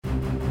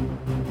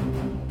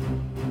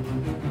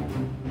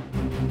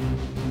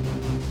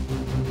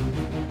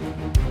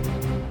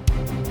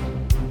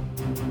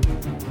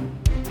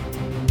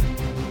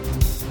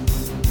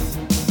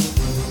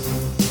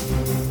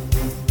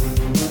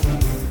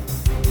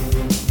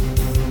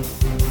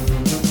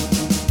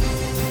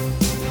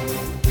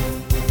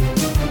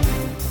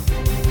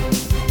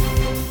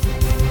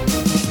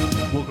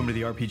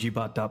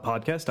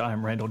RPGBOT.Podcast.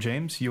 I'm Randall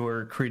James,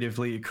 your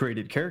creatively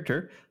created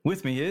character.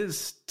 With me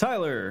is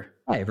Tyler.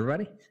 Hi,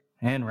 everybody.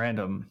 And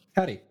Random.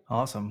 Howdy.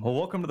 Awesome. Well,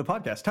 welcome to the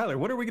podcast. Tyler,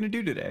 what are we going to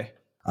do today?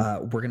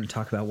 We're going to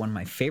talk about one of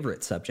my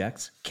favorite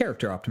subjects,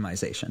 character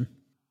optimization.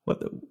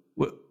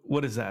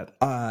 What is that?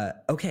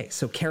 Okay,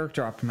 so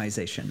character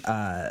optimization.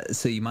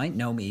 So you might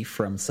know me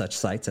from such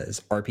sites as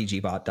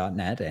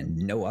RPGBOT.net and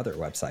no other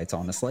websites,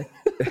 honestly.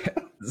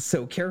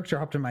 So character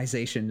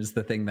optimization is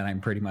the thing that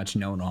I'm pretty much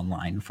known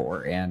online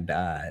for. And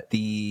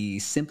the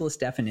simplest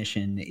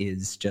definition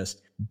is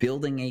just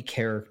building a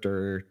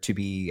character to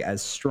be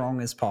as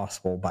strong as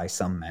possible by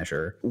some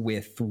measure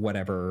with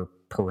whatever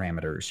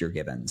parameters you're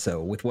given.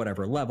 So with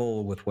whatever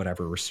level, with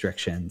whatever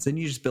restrictions, and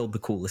you just build the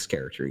coolest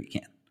character you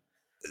can.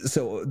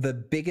 So the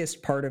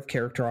biggest part of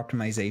character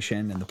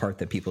optimization and the part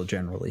that people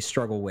generally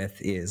struggle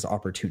with is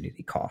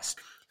opportunity cost.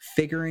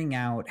 Figuring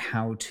out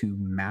how to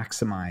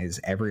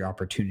maximize every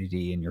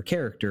opportunity in your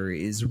character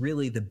is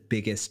really the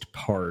biggest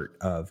part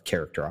of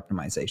character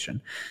optimization.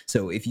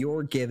 So if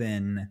you're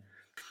given,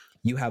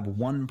 you have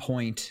 1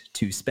 point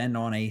to spend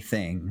on a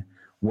thing,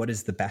 what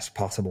is the best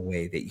possible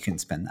way that you can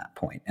spend that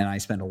point? And I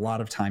spend a lot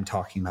of time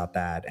talking about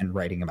that and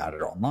writing about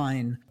it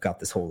online. Got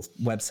this whole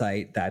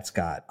website that's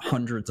got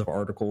hundreds of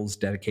articles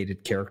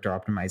dedicated to character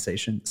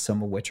optimization,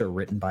 some of which are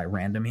written by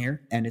Random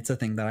here. And it's a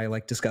thing that I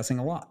like discussing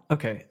a lot.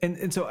 Okay.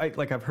 And so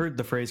I've heard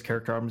the phrase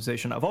character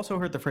optimization. I've also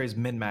heard the phrase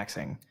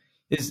min-maxing.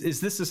 Is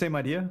this the same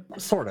idea?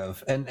 Sort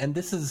of. And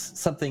this is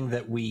something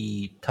that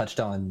we touched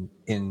on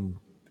in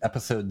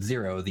episode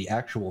 0, the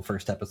actual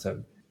first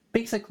episode.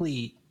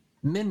 Basically,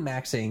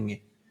 min-maxing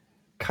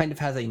kind of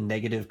has a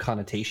negative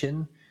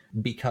connotation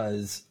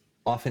because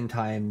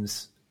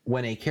oftentimes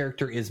when a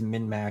character is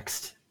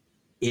min-maxed,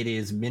 it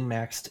is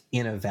min-maxed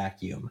in a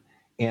vacuum.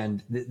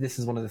 And this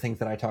is one of the things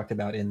that I talked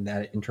about in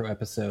that intro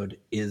episode,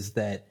 is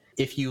that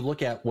if you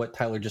look at what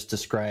Tyler just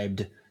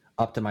described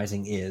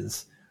optimizing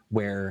is,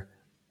 where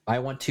I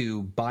want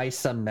to, by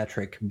some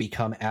metric,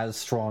 become as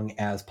strong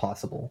as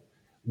possible,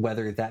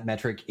 whether that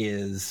metric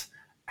is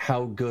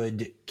how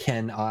good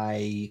can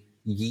I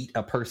yeet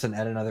a person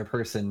at another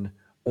person,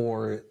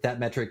 or that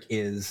metric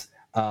is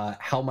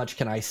how much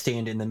can I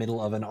stand in the middle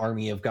of an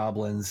army of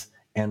goblins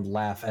and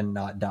laugh and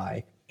not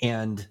die.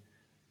 And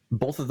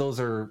both of those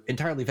are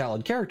entirely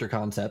valid character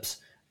concepts.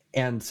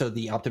 And so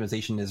the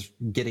optimization is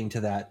getting to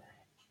that,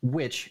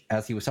 which,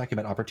 as he was talking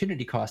about,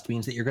 opportunity cost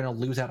means that you're going to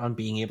lose out on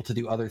being able to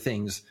do other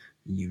things,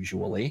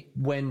 usually.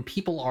 When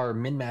people are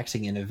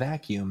min-maxing in a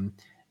vacuum,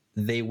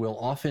 they will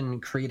often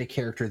create a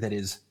character that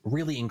is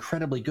really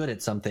incredibly good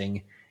at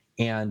something,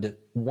 and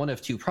one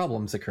of two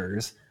problems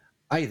occurs.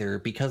 Either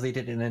because they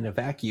did it in a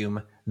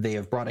vacuum, they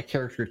have brought a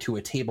character to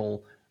a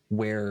table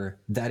where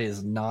that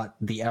is not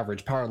the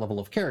average power level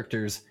of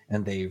characters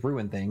and they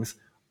ruin things,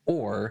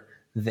 or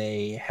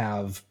they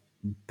have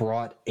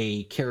brought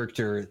a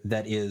character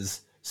that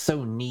is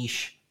so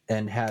niche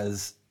and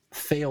has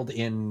failed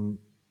in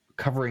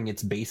covering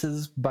its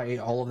bases by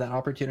all of that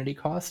opportunity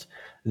cost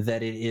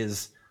that it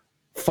is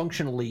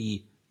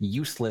functionally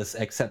useless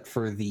except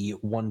for the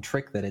one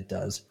trick that it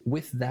does.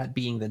 With that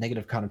being the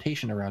negative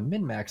connotation around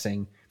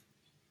min-maxing,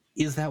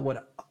 is that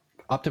what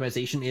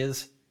optimization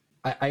is?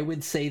 I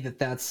would say that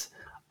that's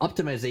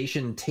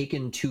optimization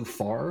taken too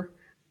far,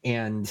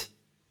 and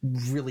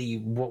really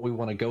what we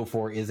want to go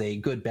for is a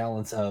good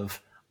balance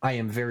of I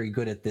am very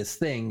good at this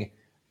thing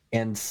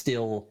and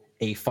still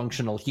a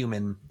functional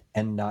human,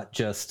 and not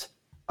just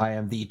I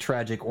am the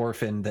tragic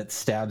orphan that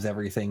stabs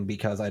everything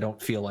because I don't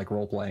feel like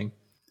role-playing.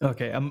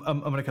 Okay, I'm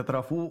going to cut that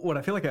off. What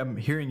I feel like I'm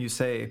hearing you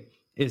say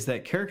is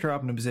that character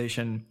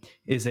optimization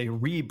is a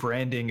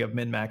rebranding of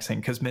min-maxing,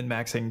 because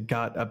min-maxing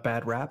got a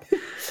bad rap.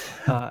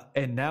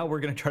 And now we're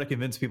going to try to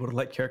convince people to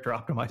let character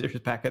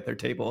optimizers back at their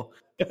table.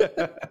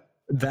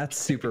 That's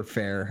super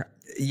fair.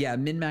 Yeah,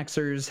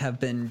 min-maxers have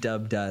been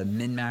dubbed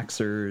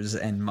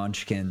min-maxers and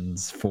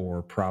munchkins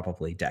for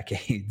probably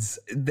decades.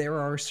 There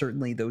are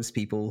certainly those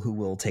people who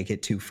will take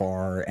it too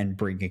far and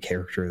bring a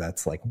character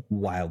that's like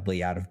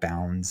wildly out of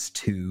bounds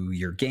to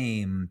your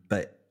game,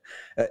 but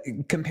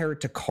compare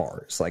it to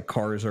cars. Like,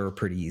 cars are a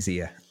pretty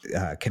easy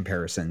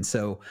comparison.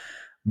 So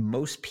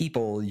most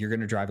people, you're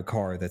going to drive a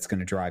car that's going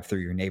to drive through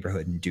your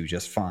neighborhood and do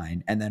just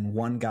fine. And then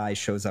one guy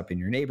shows up in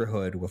your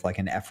neighborhood with like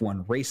an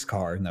F1 race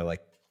car, and they're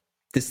like,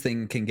 this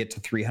thing can get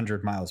to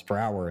 300 miles per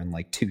hour in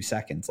like 2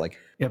 seconds. Like,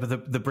 yeah,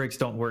 but the brakes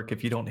don't work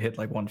if you don't hit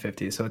like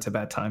 150, so it's a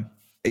bad time.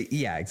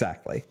 Yeah,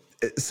 exactly.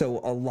 So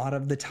a lot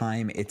of the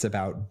time it's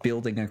about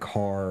building a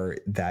car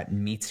that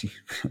meets you,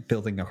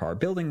 building a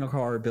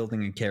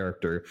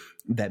character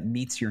that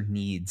meets your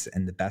needs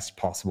in the best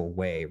possible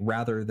way,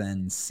 rather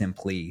than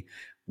simply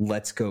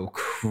let's go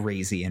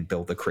crazy and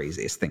build the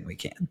craziest thing we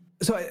can.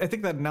 So I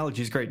think that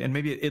analogy is great, and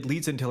maybe it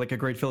leads into like a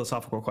great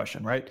philosophical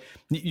question, right?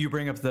 You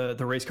bring up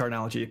the race car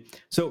analogy.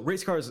 So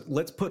race cars,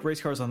 let's put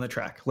race cars on the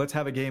track. Let's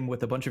have a game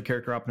with a bunch of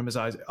character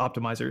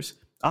optimizers.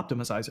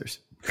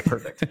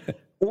 Perfect.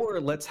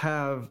 Or let's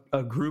have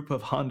a group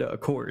of Honda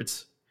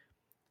Accords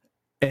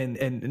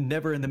and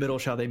never in the middle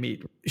shall they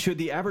meet. Should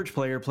the average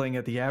player playing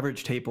at the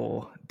average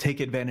table take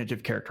advantage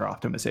of character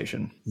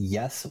optimization?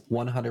 Yes,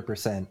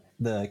 100%.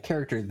 The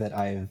character that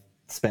I've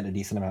spent a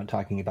decent amount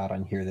talking about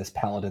on here, this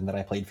paladin that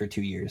I played for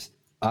 2 years,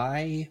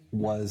 I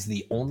was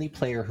the only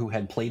player who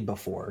had played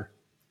before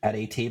at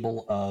a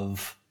table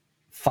of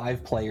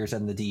 5 players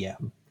and the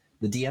DM.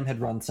 The DM had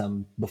run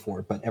some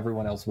before, but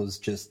everyone else was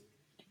just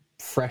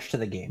fresh to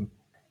the game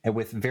and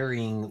with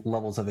varying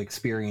levels of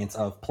experience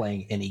of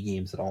playing any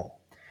games at all.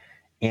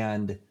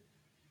 And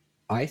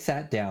I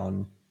sat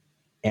down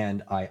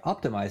and I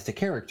optimized a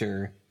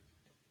character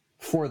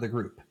for the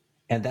group.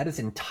 And that is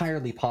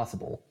entirely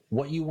possible.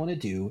 What you want to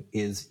do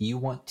is you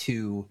want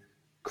to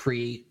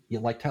create,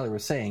 like Tyler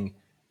was saying,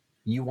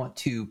 you want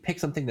to pick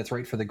something that's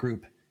right for the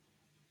group.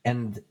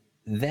 And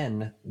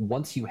then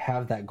once you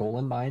have that goal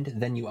in mind,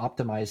 then you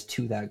optimize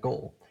to that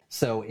goal.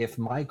 So if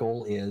my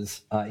goal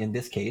is, in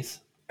this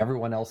case,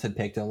 everyone else had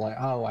picked like,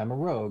 oh, I'm a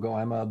rogue, oh,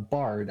 I'm a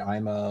bard,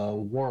 I'm a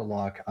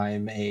warlock,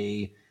 I'm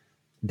a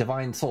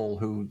divine soul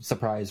who,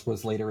 surprise,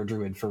 was later a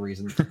druid for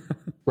reasons.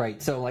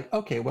 Right, so like,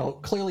 okay, well,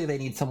 clearly they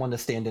need someone to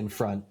stand in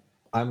front.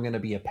 I'm going to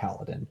be a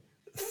paladin.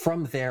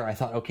 From there, I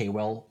thought, okay,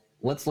 well,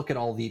 let's look at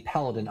all the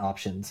paladin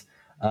options.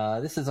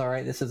 This is all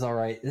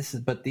right,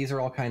 but these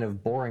are all kind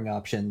of boring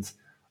options.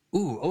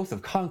 Ooh, Oath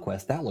of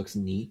Conquest, that looks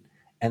neat.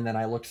 And then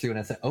I looked through and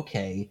I said,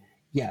 okay,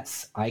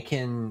 yes, I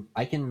can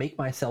make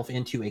myself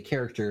into a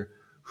character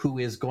who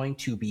is going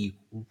to be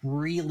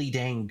really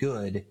dang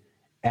good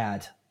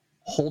at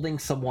holding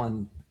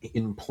someone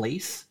in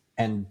place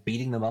and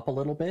beating them up a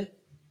little bit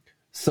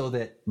so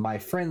that my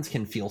friends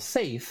can feel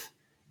safe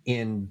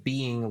in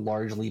being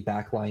largely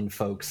backline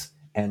folks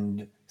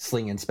and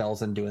slinging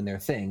spells and doing their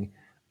thing.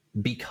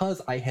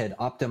 Because I had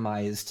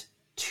optimized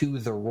to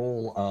the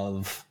role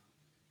of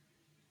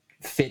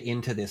fit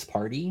into this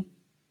party,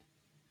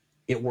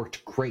 it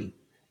worked great.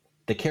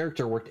 The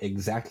character worked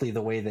exactly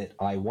the way that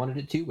I wanted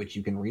it to, which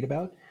you can read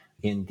about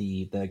in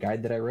the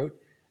guide that I wrote.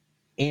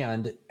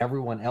 And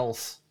everyone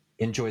else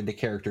enjoyed the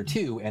character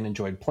too and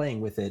enjoyed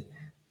playing with it.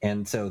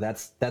 And so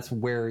that's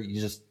where you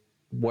just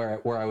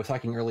where I was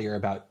talking earlier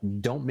about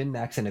don't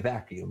min-max in a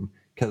vacuum,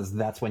 because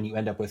that's when you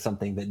end up with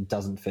something that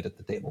doesn't fit at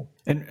the table.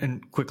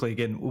 And quickly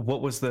again,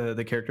 what was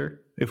the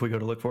character if we go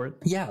to look for it?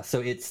 Yeah,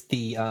 so it's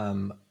the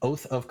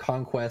Oath of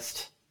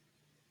Conquest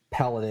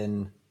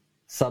Paladin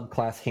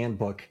subclass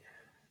handbook.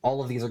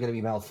 All of these are going to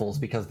be mouthfuls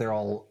because they're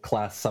all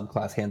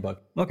subclass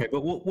handbook. Okay,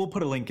 but we'll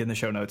put a link in the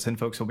show notes and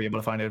folks will be able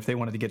to find it if they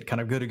wanted to get kind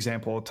of good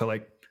example to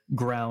like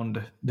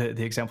ground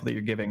the example that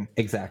you're giving.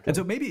 Exactly. And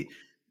so maybe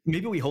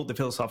we hold the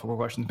philosophical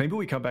questions. Maybe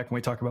we come back and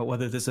we talk about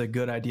whether this is a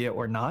good idea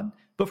or not.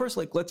 But first,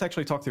 like, let's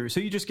actually talk through. So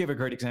you just gave a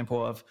great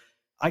example of,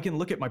 I can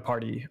look at my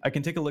party. I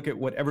can take a look at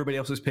what everybody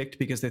else has picked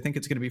because they think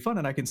it's going to be fun.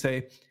 And I can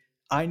say,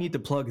 I need to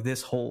plug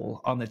this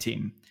hole on the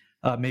team.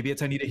 Maybe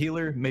it's I need a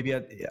healer. Maybe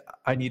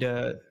I need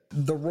a...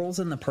 The roles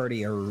in the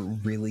party are a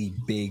really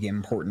big,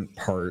 important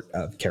part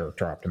of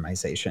character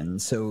optimization.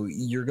 So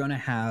you're going to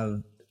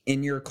have...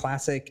 In your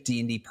classic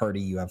D&D party,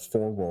 you have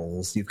 4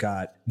 roles. You've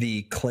got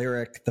the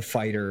cleric, the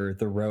fighter,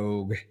 the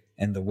rogue,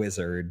 and the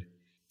wizard.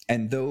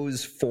 And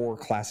those 4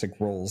 classic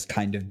roles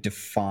kind of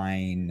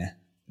define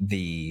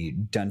the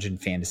dungeon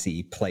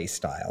fantasy play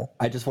style.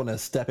 I just want to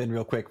step in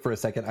real quick for a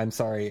second. I'm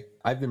sorry.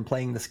 I've been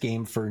playing this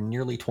game for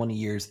nearly 20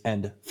 years,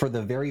 and for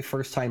the very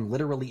first time,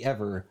 literally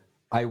ever,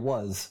 I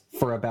was,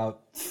 for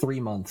about 3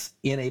 months,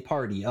 in a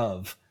party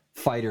of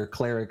fighter,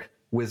 cleric,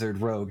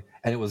 wizard, rogue,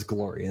 and it was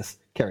glorious.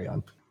 Carry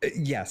on.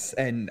 Yes,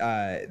 and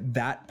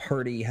that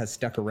party has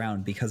stuck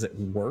around because it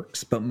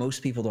works, but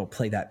most people don't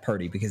play that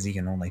party because you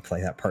can only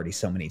play that party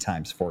so many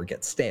times before it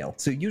gets stale.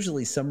 So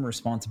usually some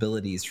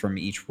responsibilities from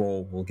each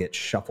role will get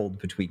shuffled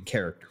between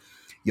characters.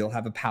 You'll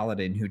have a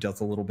paladin who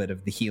does a little bit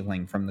of the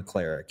healing from the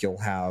cleric. You'll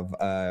have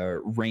a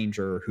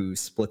ranger who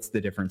splits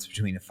the difference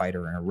between a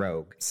fighter and a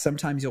rogue.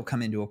 Sometimes you'll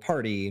come into a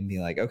party and be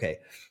like, okay,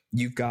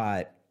 you've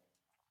got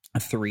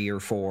 3 or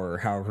 4,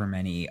 however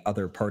many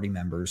other party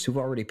members who've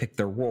already picked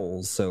their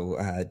roles. So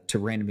to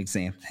random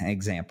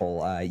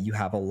example, you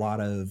have a lot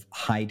of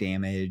high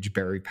damage,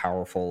 very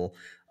powerful,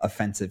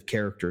 offensive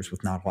characters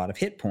with not a lot of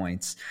hit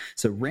points.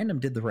 So random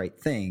did the right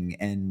thing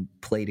and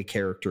played a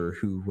character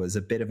who was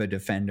a bit of a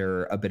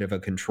defender, a bit of a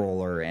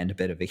controller, and a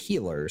bit of a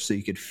healer. So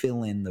you could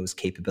fill in those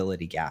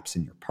capability gaps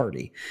in your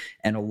party.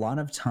 And a lot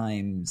of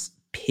times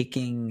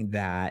picking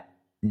that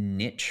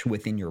niche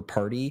within your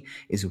party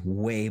is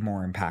way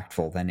more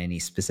impactful than any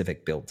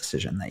specific build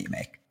decision that you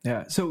make.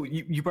 Yeah. So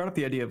you brought up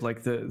the idea of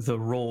like the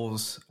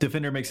roles.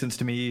 Defender makes sense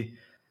to me.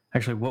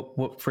 Actually,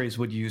 what phrase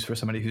would you use for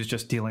somebody who's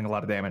just dealing a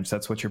lot of damage?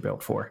 That's what you're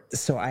built for.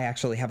 So I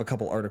actually have a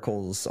couple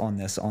articles on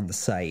this on the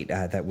site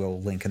that we'll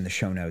link in the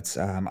show notes.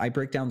 I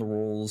break down the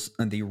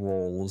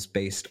roles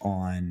based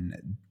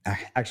on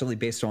actually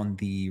based on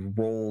the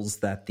roles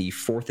that the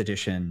 4th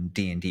edition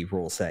D&D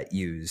rule set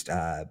used.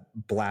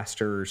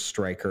 Blaster,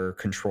 striker,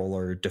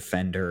 controller,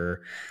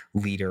 defender,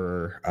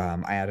 leader.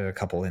 I added a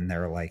couple in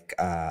there, like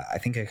I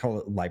think I call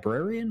it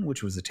librarian,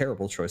 which was a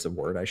terrible choice of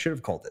word. I should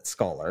have called it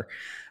scholar.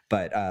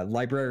 But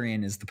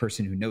librarian is the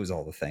person who knows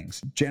all the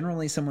things.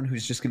 Generally, someone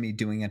who's just going to be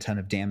doing a ton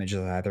of damage is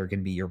either going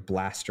to be your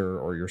blaster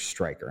or your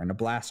striker. And a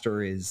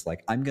blaster is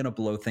like, I'm going to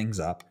blow things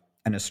up.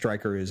 And a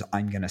striker is,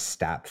 I'm going to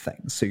stab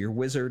things. So your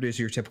wizard is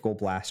your typical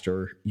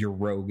blaster. Your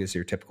rogue is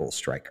your typical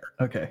striker.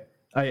 Okay.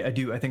 I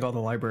do. I think all the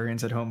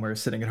librarians at home are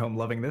sitting at home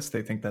loving this.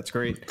 They think that's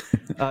great.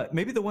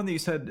 Maybe the one that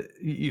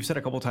you've said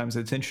a couple times,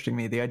 it's interesting to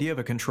me, the idea of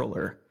a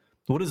controller.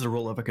 What is the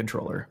role of a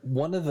controller?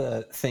 One of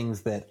the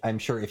things that I'm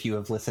sure if you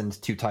have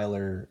listened to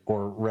Tyler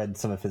or read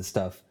some of his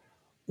stuff,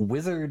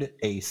 Wizard,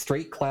 a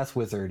straight class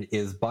wizard,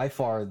 is by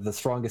far the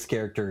strongest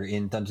character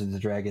in Dungeons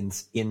 &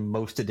 Dragons in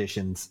most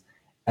editions.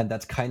 And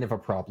that's kind of a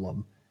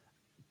problem,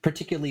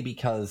 particularly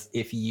because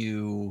if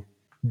you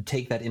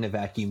take that in a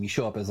vacuum, you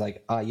show up as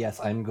like, yes,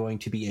 I'm going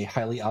to be a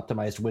highly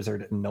optimized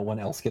wizard and no one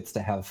else gets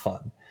to have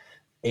fun.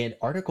 An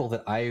article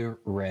that I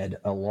read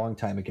a long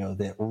time ago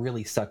that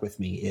really stuck with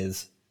me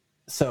is,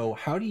 so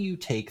how do you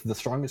take the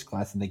strongest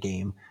class in the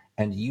game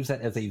and use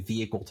that as a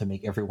vehicle to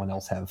make everyone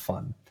else have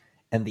fun?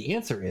 And the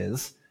answer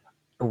is,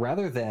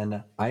 rather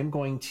than I'm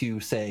going to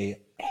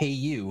say, hey,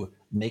 you,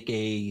 make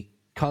a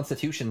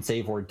Constitution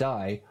save or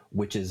die,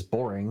 which is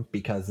boring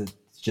because it's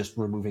just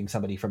removing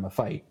somebody from a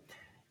fight.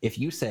 If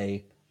you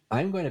say,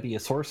 I'm going to be a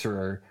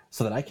sorcerer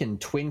so that I can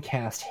twin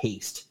cast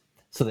haste,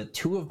 so that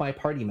 2 of my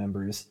party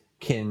members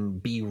can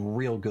be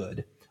real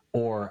good,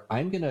 or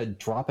I'm going to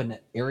drop an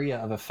area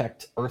of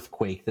effect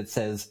earthquake that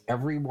says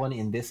everyone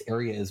in this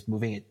area is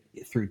moving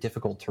it through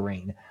difficult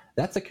terrain.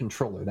 That's a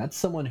controller. That's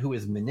someone who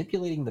is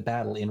manipulating the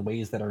battle in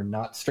ways that are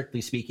not,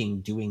 strictly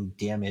speaking, doing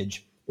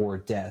damage or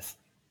death.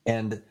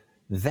 And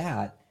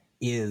that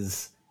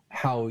is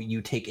how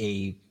you take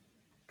a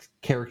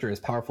character as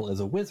powerful as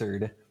a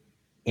wizard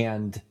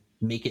and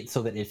make it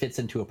so that it fits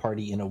into a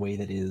party in a way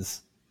that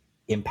is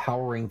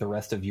empowering the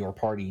rest of your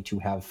party to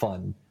have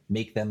fun,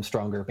 make them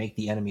stronger, make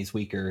the enemies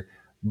weaker,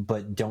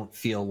 but don't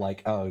feel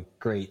like, oh,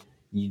 great,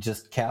 you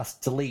just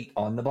cast delete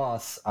on the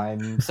boss.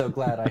 I'm so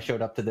glad I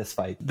showed up to this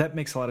fight. That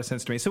makes a lot of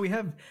sense to me. So we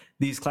have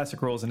these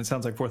classic roles, and it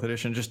sounds like 4th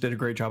edition just did a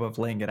great job of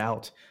laying it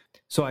out.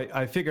 So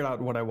I figured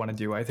out what I want to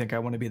do. I think I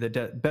want to be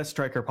the best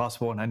striker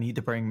possible, and I need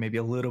to bring maybe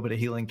a little bit of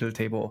healing to the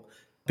table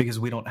because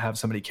we don't have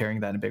somebody carrying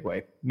that in a big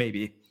way.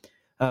 Maybe.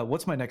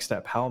 What's my next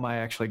step? How am I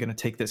actually going to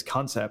take this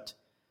concept?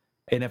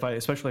 And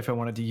especially if I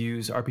wanted to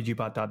use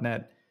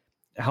RPGBOT.net,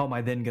 how am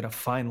I then going to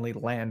finally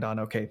land on,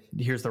 okay,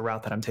 here's the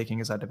route that I'm taking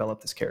as I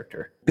develop this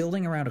character?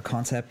 Building around a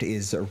concept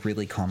is a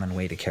really common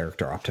way to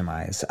character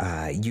optimize.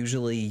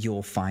 Usually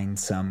you'll find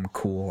some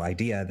cool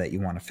idea that you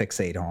want to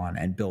fixate on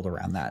and build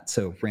around that.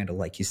 So Randall,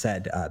 like you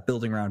said,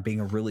 building around being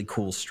a really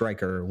cool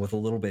striker with a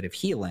little bit of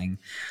healing.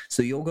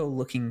 So you'll go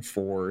looking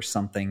for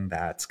something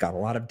that's got a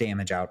lot of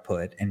damage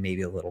output and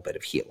maybe a little bit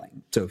of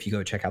healing. So if you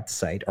go check out the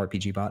site,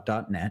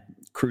 RPGBOT.net,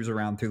 cruise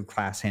around through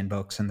class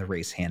handbooks and the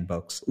race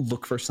handbooks,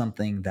 look for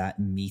something that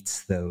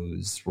meets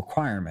those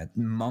requirements.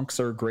 Monks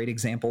are a great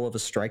example of a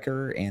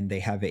striker, and they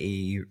have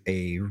a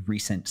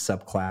recent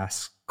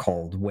subclass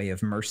called Way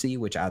of Mercy,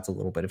 which adds a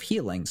little bit of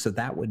healing. So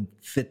that would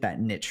fit that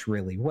niche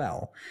really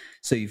well.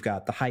 So you've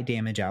got the high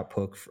damage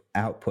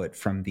output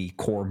from the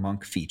core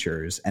monk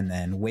features, and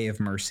then Way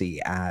of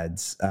Mercy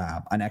adds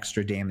an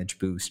extra damage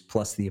boost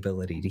plus the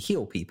ability to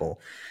heal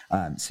people.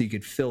 So you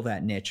could fill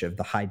that niche of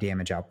the high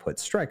damage output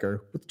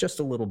striker with just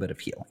a little bit of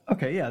healing.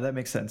 Okay, yeah, that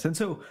makes sense. And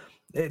so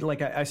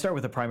I start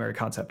with a primary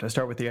concept. I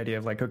start with the idea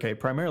of like, okay,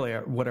 primarily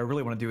what I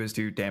really want to do is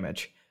do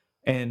damage.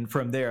 And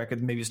from there, I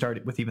could maybe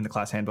start with even the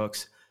class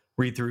handbooks,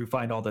 read through,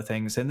 find all the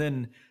things. And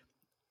then,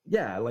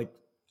 yeah, like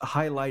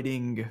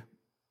highlighting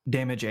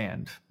damage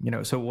and,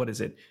 so what is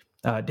it?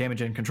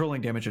 Damage and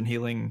controlling, damage and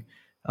healing,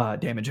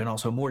 damage and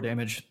also more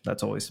damage.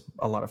 That's always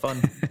a lot of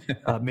fun.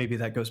 Maybe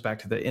that goes back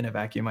to the in a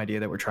vacuum idea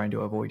that we're trying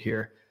to avoid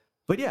here.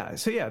 But yeah,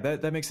 so yeah,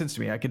 that makes sense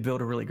to me. I could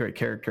build a really great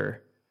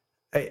character.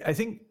 I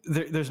think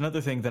there's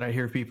another thing that I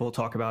hear people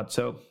talk about.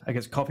 So I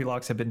guess coffee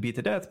locks have been beat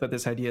to death, but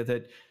this idea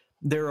that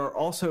there are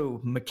also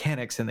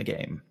mechanics in the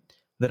game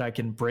that I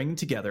can bring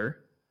together,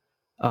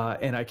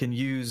 and I can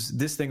use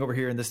this thing over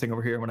here and this thing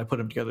over here. When I put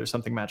them together,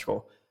 something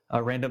magical.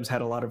 Random's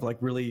had a lot of like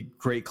really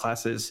great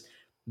classes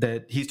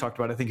that he's talked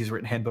about. I think he's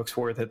written handbooks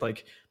for that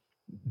like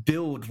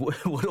build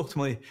what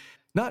ultimately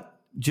not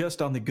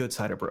just on the good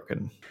side of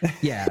broken.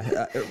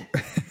 Yeah.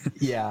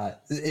 Yeah.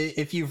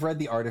 If you've read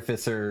the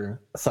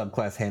Artificer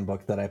subclass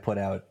handbook that I put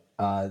out,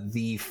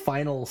 the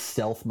final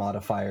stealth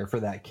modifier for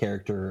that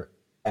character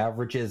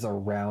averages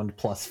around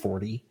plus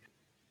 40,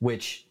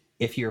 which,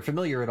 if you're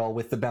familiar at all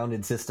with the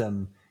bounded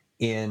system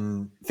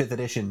in 5th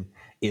edition,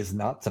 is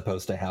not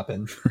supposed to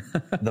happen.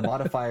 The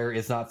modifier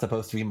is not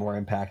supposed to be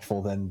more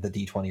impactful than the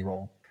D20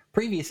 roll.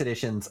 Previous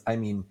editions, I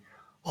mean,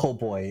 Oh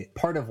boy,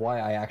 part of why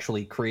I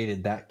actually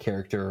created that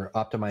character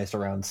optimized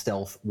around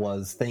stealth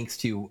was thanks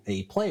to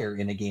a player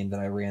in a game that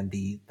I ran,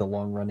 the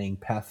long-running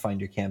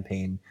Pathfinder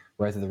campaign,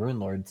 Rise of the Rune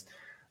Lords,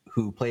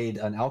 who played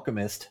an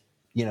alchemist.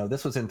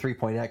 This was in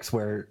 3.x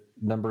where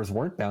numbers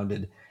weren't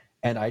bounded,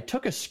 and I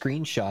took a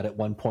screenshot at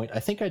one point.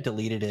 I think I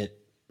deleted it,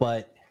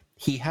 but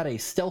he had a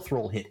stealth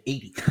roll hit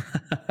 80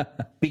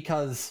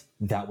 because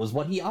that was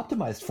what he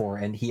optimized for,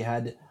 and he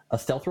had a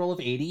stealth roll of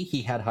 80,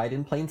 he had hide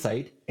in plain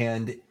sight,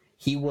 and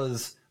he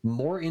was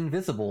more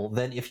invisible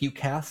than if you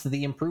cast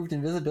the improved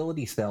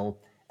invisibility spell,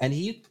 and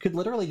he could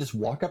literally just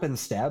walk up and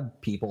stab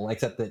people,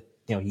 except that,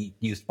 he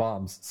used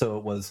bombs. So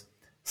it was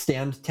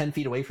stand 10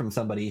 feet away from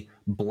somebody,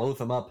 blow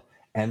them up,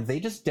 and they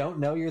just don't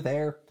know you're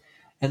there.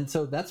 And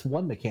so that's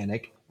one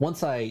mechanic.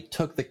 Once I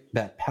took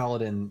that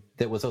paladin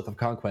that was Oath of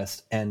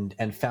Conquest and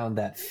found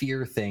that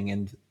fear thing,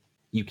 and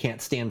you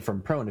can't stand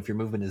from prone if your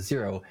movement is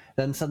 0,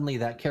 then suddenly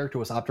that character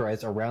was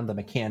optimized around the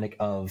mechanic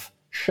of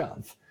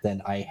shove.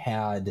 Then I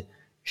had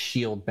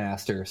Shield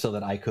Master so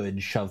that I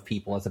could shove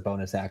people as a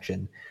bonus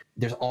action.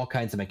 There's all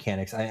kinds of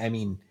mechanics. I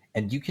mean,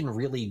 and you can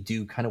really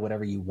do kind of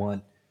whatever you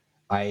want.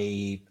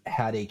 I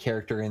had a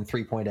character in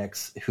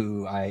 3.x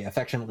who I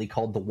affectionately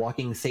called the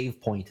walking save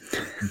point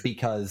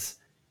because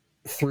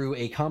through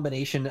a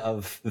combination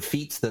of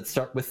feats that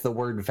start with the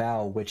word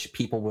vow, which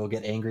people will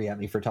get angry at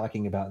me for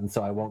talking about, and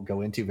so I won't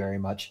go into very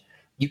much,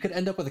 you could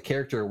end up with a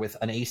character with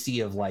an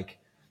AC of like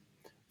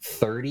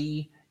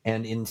 30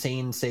 and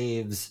insane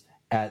saves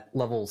at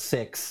level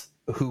 6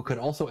 who could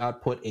also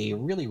output a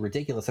really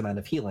ridiculous amount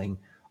of healing,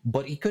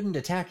 but he couldn't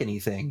attack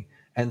anything.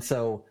 And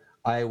so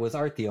I was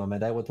Artheom,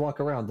 and I would walk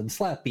around and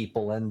slap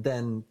people, and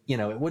then,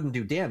 it wouldn't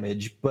do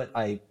damage, but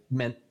I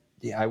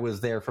was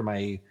there for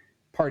my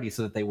party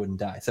so that they wouldn't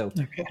die. So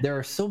There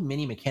are so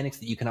many mechanics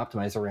that you can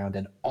optimize around,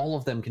 and all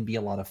of them can be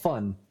a lot of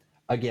fun.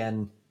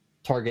 Again,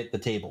 target the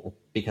table,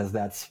 because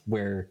that's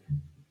where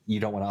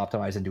you don't want to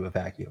optimize into a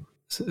vacuum.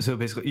 So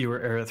basically, you were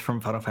Aerith from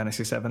Final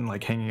Fantasy VII,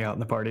 like hanging out in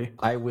the party?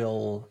 I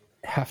will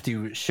have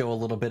to show a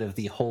little bit of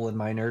the hole in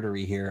my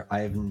nerdery here. I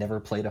have never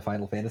played a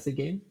Final Fantasy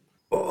game.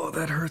 Oh,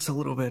 that hurts a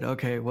little bit.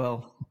 Okay,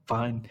 well,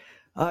 fine.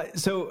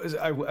 So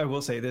I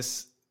will say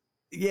this.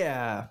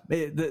 Yeah,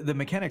 the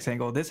mechanics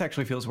angle, this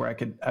actually feels where I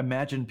could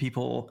imagine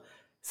people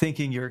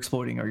thinking you're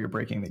exploiting or you're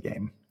breaking the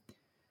game.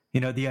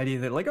 The idea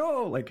that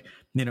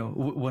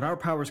when our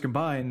powers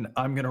combine,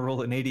 I'm going to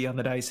roll an 80 on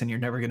the dice and you're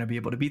never going to be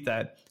able to beat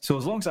that. So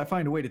as long as I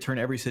find a way to turn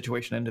every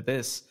situation into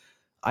this,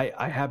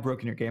 I have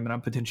broken your game and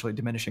I'm potentially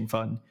diminishing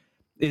fun.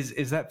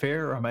 Is that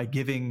fair, or am I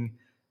giving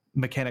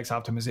mechanics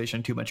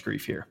optimization too much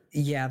grief here?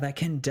 Yeah, that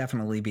can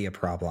definitely be a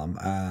problem.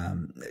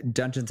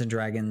 Dungeons and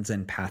Dragons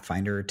and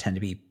Pathfinder tend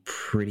to be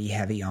pretty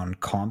heavy on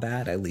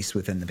combat, at least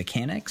within the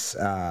mechanics.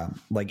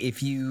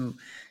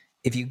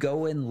 If you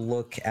go and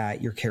look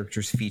at your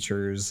character's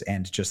features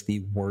and just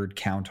the word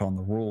count on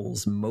the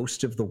rules,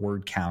 most of the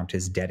word count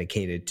is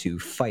dedicated to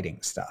fighting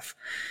stuff.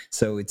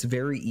 So it's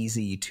very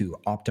easy to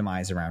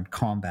optimize around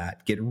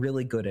combat, get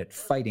really good at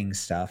fighting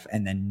stuff,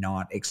 and then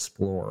not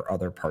explore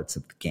other parts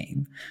of the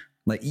game.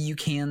 Like you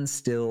can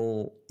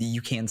still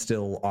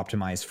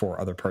optimize for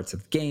other parts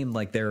of the game.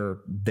 Like there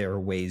are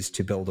ways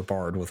to build a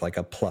bard with like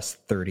a plus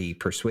 30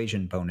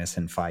 persuasion bonus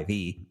in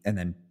 5e, and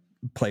then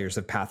players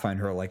of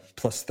Pathfinder are like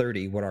plus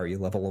 30. What are you,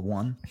 level of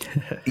 1?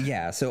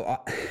 Yeah, so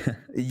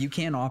you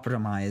can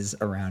optimize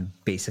around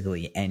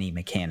basically any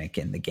mechanic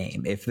in the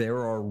game. If there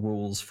are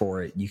rules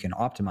for it, you can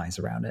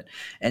optimize around it.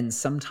 And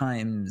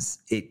sometimes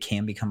it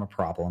can become a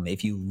problem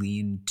if you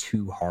lean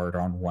too hard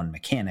on one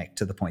mechanic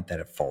to the point that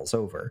it falls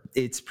over.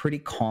 It's pretty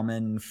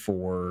common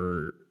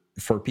for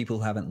people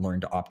who haven't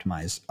learned to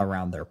optimize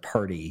around their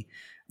party.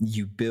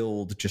 You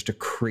build just a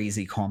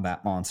crazy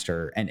combat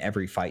monster and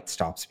every fight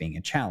stops being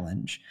a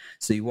challenge.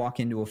 So you walk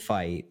into a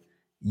fight,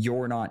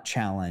 you're not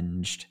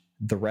challenged,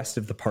 the rest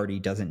of the party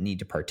doesn't need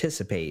to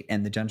participate,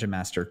 and the dungeon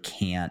master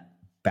can't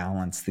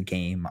balance the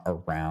game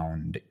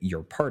around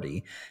your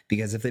party,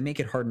 because if they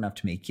make it hard enough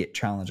to make it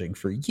challenging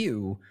for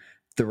you,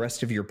 the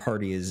rest of your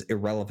party is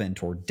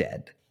irrelevant or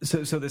dead.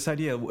 So this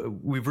idea,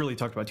 we've really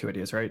talked about 2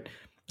 ideas, right?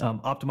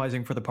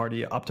 Optimizing for the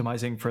party,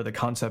 optimizing for the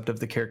concept of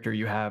the character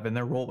you have and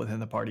their role within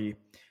the party.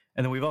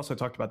 And then we've also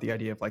talked about the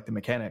idea of like the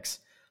mechanics.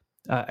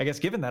 I guess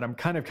given that, I'm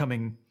kind of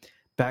coming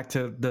back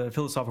to the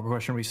philosophical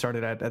question we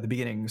started at the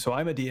beginning. So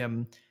I'm a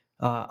DM.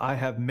 I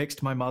have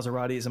mixed my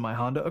Maseratis and my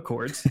Honda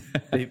Accords.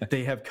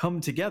 They have come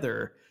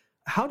together.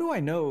 How do I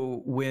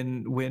know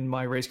when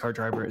my race car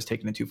driver has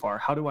taken it too far?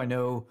 How do I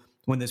know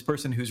when this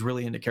person who's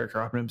really into character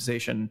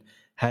optimization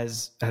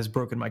has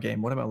broken my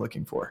game? What am I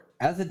looking for?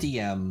 As a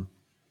DM,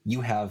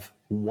 you have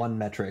one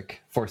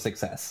metric for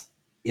success.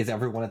 Is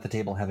everyone at the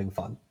table having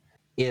fun?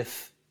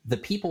 If the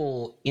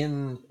people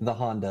in the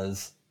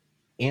Hondas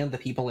and the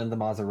people in the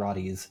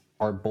Maseratis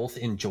are both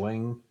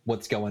enjoying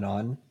what's going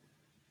on,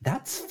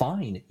 that's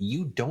fine.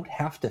 You don't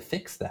have to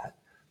fix that.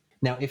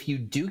 Now, if you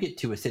do get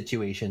to a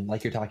situation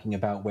like you're talking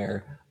about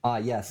where,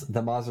 yes,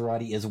 the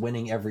Maserati is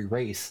winning every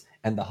race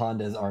and the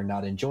Hondas are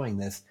not enjoying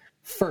this,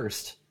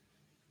 first,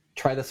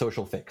 try the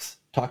social fix.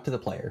 Talk to the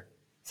player.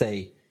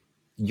 Say,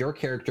 your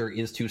character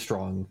is too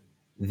strong.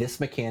 This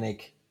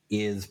mechanic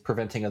is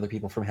preventing other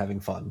people from having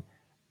fun.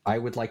 I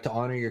would like to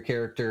honor your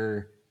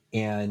character,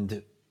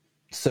 and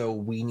so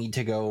we need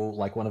to go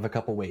like one of a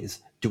couple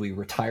ways. Do we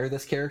retire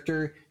this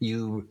character?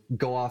 You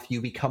go off,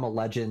 you become a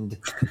legend.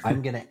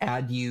 I'm going to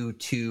add you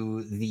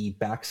to the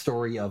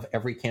backstory of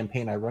every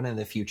campaign I run in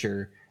the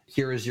future.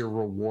 Here is your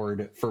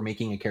reward for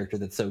making a character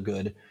that's so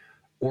good.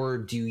 Or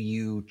do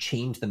you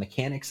change the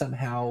mechanic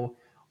somehow?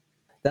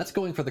 That's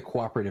going for the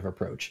cooperative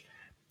approach.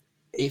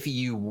 If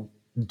you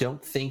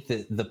don't think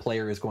that the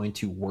player is going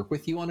to work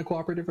with you on a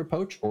cooperative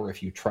approach, or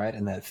if you try it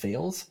and that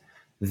fails,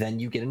 then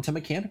you get into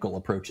mechanical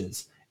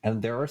approaches.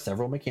 And there are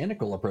several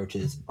mechanical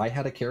approaches. I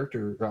had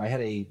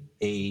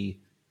a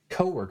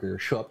coworker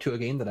show up to a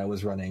game that I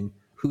was running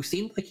who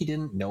seemed like he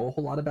didn't know a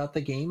whole lot about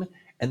the game,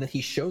 and that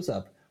he shows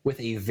up with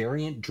a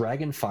variant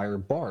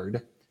Dragonfire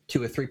Bard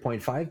to a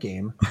 3.5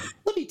 game.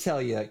 Let me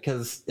tell you,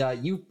 because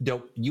you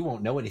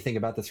won't know anything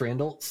about this,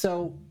 Randall.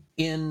 So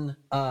in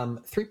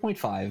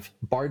 3.5,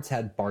 Bards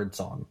had Bard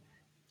Song,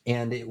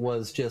 and it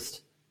was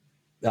just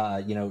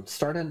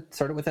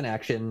started with an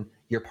action.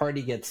 Your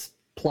party gets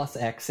plus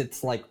X.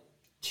 It's like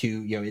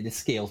it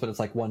scales, but it's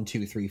like 1,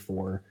 2, 3,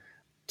 4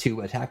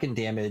 to attack and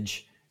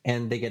damage,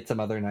 and they get some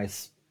other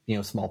nice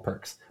small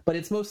perks. But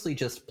it's mostly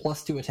just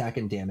plus 2 attack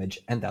and damage,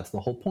 and that's the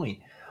whole point.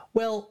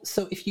 Well,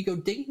 so if you go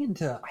digging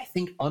into, I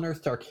think,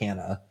 Unearthed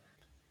Arcana,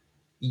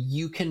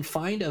 you can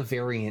find a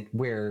variant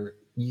where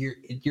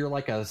you're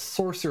like a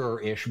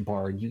sorcerer-ish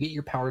bard. You get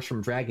your powers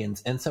from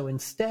dragons, and so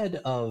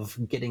instead of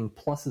getting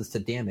pluses to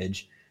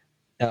damage,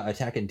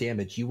 attack and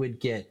damage, you would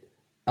get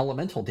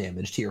elemental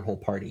damage to your whole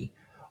party.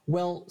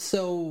 Well,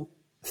 so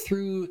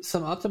through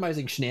some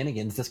optimizing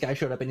shenanigans, this guy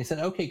showed up and he said,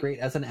 okay, great,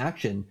 as an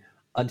action,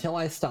 until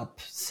I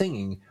stop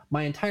singing,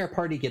 my entire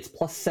party gets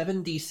plus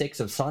 7d6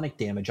 of sonic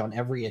damage on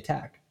every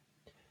attack.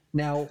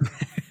 Now,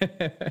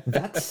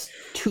 that's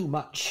too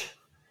much.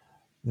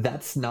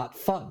 That's not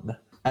fun.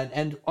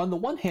 And on the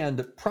one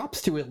hand,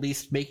 props to at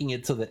least making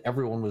it so that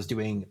everyone was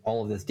doing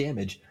all of this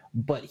damage,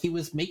 but he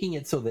was making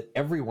it so that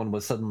everyone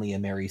was suddenly a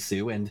Mary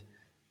Sue, and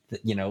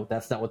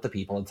that's not what the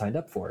people had signed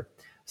up for.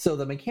 So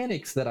the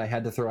mechanics that I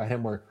had to throw at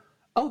him were,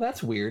 oh,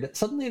 that's weird.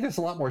 Suddenly there's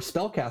a lot more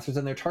spellcasters,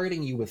 and they're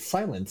targeting you with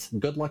silence.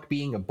 Good luck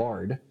being a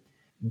bard,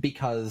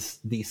 because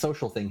the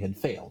social thing had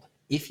failed.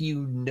 If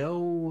you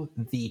know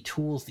the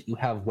tools that you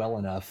have well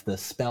enough, the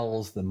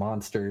spells, the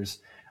monsters,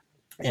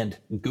 and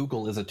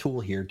Google is a tool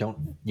here.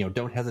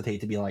 Don't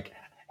hesitate to be like,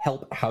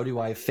 help, how do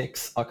I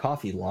fix a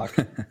coffee lock?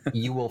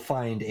 You will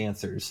find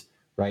answers,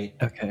 right?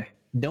 Okay.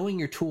 Knowing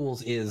your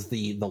tools is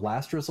the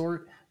last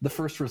resort. The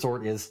first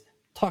resort is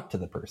talk to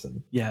the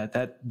person. Yeah,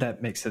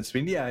 that makes sense. I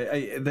mean,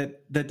 yeah,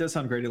 that does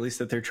sound great, at least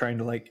that they're trying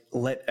to like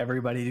let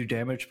everybody do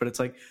damage, but it's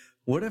like,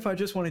 what if I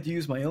just wanted to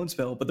use my own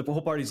spell, but the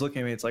whole party's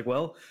looking at me, it's like,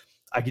 well,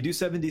 I could do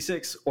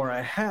 7d6, or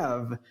I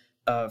have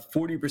a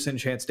 40%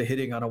 chance to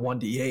hitting on a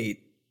 1d8,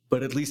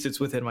 but at least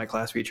it's within my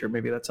class feature.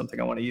 Maybe that's something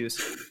I want to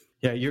use.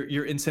 Yeah,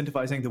 you're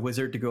incentivizing the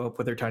wizard to go up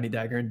with their tiny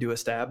dagger and do a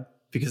stab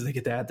because they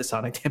get to add the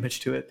sonic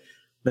damage to it.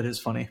 That is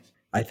funny.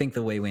 I think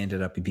the way we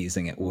ended up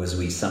abusing it was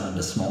we summoned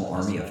a small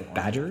army of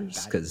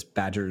badgers, because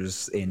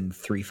badgers in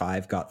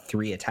 3.5 got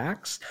 3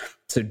 attacks.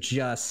 So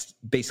just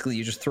basically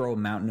you just throw a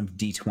mountain of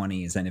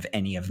d20s, and if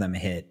any of them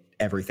hit,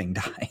 everything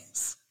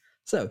dies.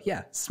 So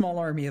yeah, small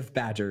army of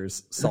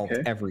badgers solved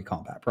every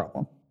combat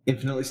problem.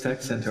 Infinitely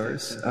stacked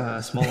centaurs,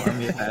 small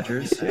army of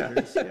badgers.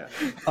 Yeah.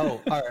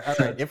 Oh, all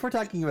right. If we're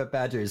talking about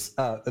badgers,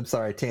 I'm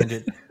sorry,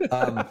 tangent.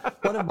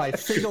 One of my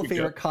single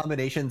favorite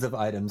combinations of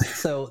items.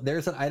 So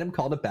there's an item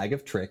called a bag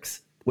of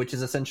tricks, which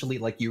is essentially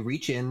like you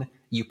reach in,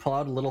 you pull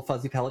out a little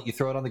fuzzy pellet, you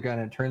throw it on the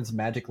ground, and it turns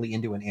magically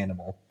into an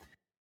animal.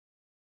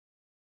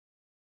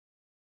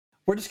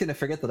 We're just going to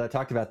forget that I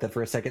talked about that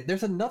for a second.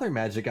 There's another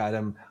magic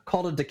item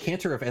called a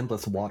decanter of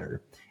endless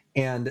water.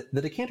 And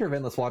the decanter of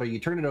endless water, you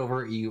turn it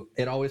over,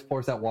 it always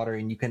pours out water,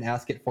 and you can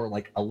ask it for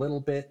like a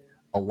little bit,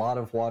 a lot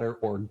of water,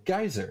 or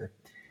geyser.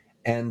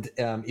 And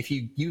if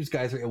you use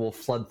geyser, it will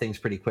flood things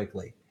pretty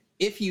quickly.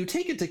 If you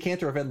take a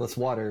decanter of endless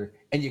water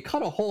and you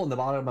cut a hole in the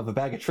bottom of a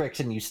bag of tricks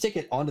and you stick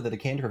it onto the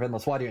decanter of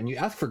endless water and you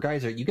ask for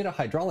geyser, you get a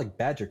hydraulic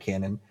badger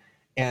cannon.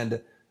 And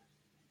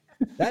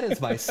that is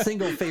my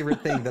single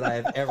favorite thing that I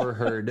have ever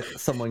heard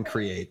someone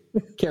create.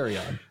 Carry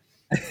on.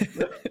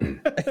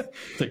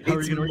 Like, how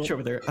are you going to reach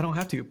over there? I don't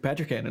have to.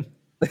 Badger cannon.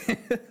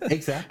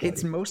 Exactly.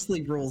 It's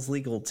mostly rules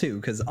legal too,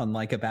 because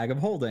unlike a bag of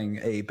holding,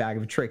 a bag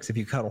of tricks, if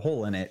you cut a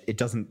hole in it, it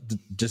doesn't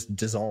just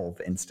dissolve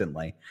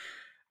instantly.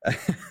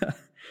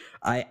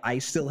 I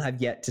still have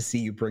yet to see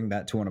you bring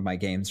that to one of my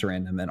games,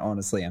 Random, and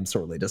honestly, I'm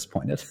sorely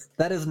disappointed.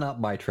 That is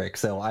not my trick,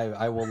 so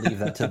I will leave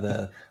that to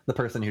the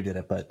person who did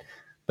it, but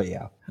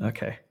yeah.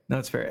 Okay, no,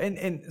 that's fair.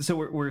 And so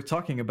we're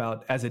talking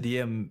about, as a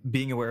DM,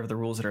 being aware of the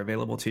rules that are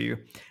available to you.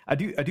 I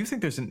do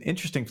think there's an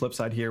interesting flip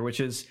side here, which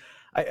is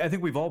I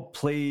think we've all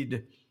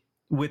played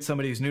with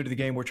somebody who's new to the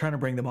game. We're trying to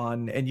bring them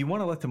on, and you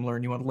want to let them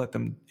learn. You want to let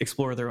them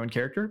explore their own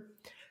character.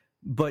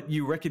 but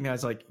you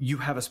recognize like you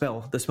have a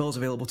spell. The spell is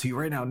available to you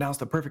right now. Now's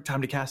the perfect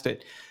time to cast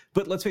it.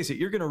 But let's face it,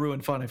 you're going to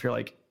ruin fun if you're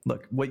like,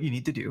 look, what you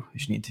need to do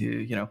is you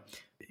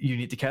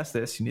need to cast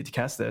this. You need to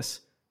cast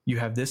this. You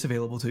have this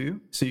available to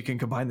you, so you can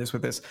combine this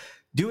with this.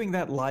 Doing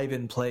that live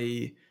in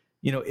play,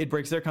 it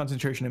breaks their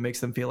concentration and makes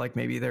them feel like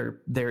maybe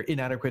they're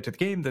inadequate to the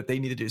game, that they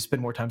need to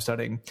spend more time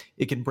studying.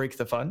 It can break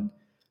the fun.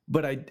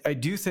 But I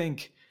do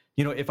think,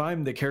 if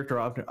I'm the character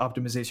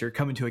optimizer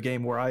coming to a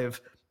game where I have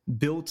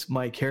built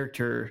my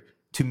character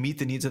to meet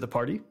the needs of the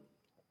party,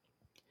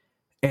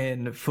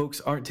 and folks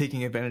aren't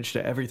taking advantage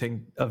to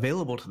everything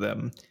available to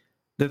them,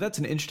 that's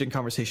an interesting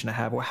conversation to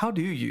have. Well, how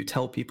do you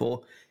tell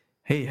people,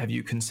 hey, have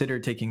you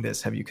considered taking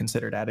this? Have you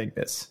considered adding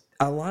this?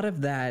 A lot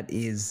of that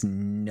is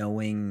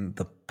knowing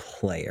the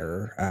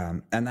player,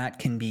 and that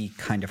can be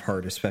kind of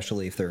hard,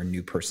 especially if they're a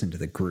new person to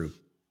the group.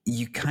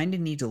 You kind of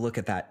need to look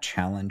at that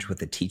challenge with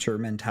the teacher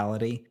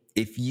mentality.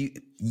 If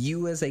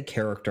you as a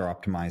character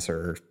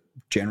optimizer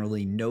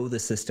generally know the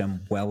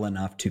system well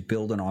enough to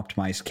build an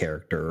optimized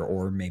character,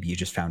 or maybe you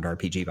just found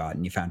RPGBot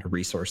and you found a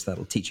resource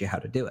that'll teach you how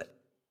to do it.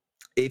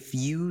 If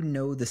you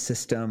know the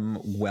system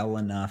well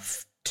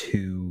enough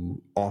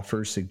to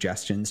offer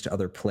suggestions to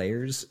other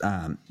players,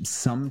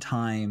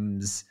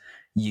 sometimes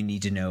you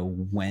need to know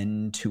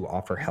when to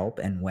offer help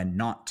and when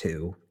not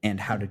to, and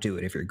how to do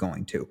it if you're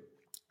going to.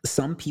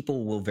 Some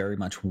people will very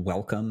much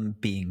welcome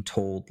being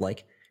told,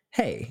 like,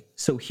 hey,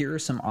 so here are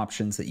some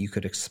options that you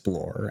could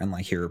explore, and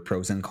like, here are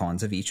pros and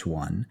cons of each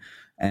one.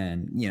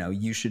 And,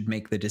 you should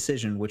make the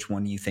decision which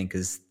one you think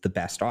is the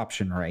best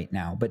option right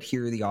now. But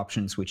here are the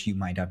options which you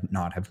might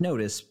not have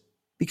noticed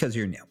because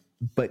you're new.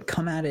 But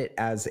come at it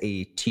as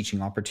a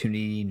teaching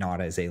opportunity, not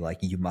as a, like,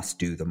 you must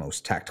do the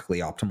most tactically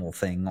optimal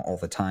thing all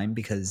the time.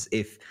 Because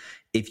if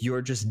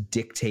you're just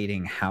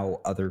dictating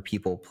how other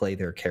people play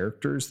their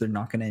characters, they're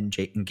not going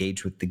to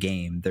engage with the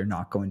game. They're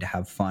not going to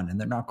have fun, and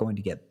they're not going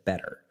to get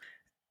better.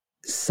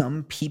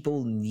 Some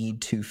people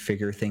need to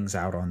figure things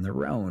out on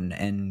their own.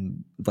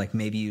 And like,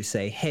 maybe you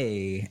say,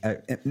 hey,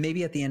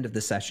 maybe at the end of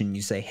the session,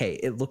 you say, hey,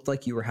 it looked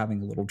like you were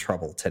having a little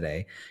trouble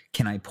today.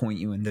 Can I point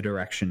you in the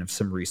direction of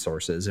some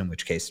resources? In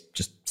which case,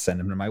 just send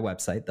them to my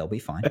website. They'll be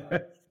fine.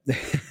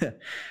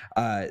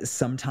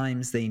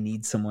 Sometimes they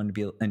need someone to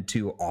be and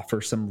to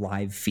offer some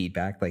live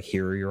feedback, like,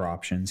 here are your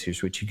options,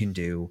 here's what you can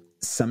do.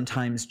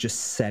 Sometimes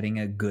just setting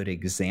a good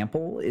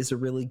example is a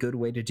really good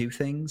way to do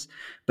things,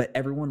 but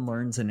everyone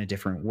learns in a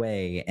different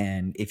way.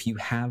 And if you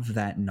have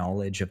that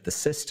knowledge of the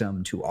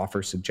system to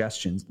offer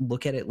suggestions,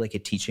 look at it like a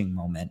teaching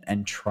moment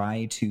and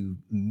try to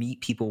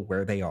meet people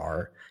where they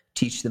are,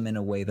 teach them in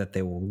a way that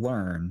they will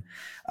learn,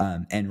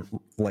 and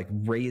like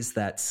raise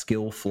that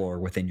skill floor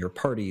within your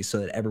party so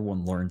that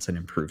everyone learns and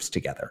improves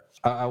together.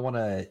 I want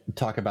to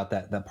talk about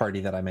that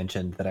party that I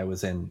mentioned that I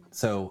was in.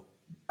 So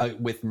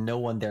with no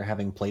one there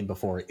having played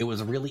before, it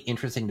was really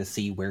interesting to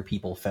see where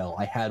people fell.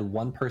 I had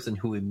one person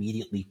who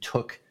immediately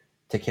took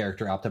to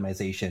character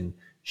optimization.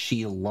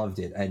 She loved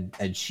it,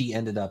 and she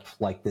ended up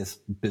like this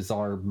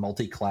bizarre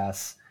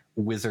multi-class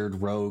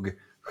wizard rogue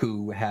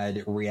who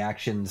had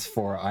reactions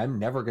for, I'm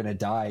never going to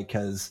die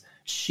because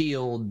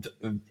shield,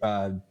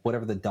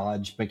 whatever the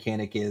dodge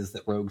mechanic is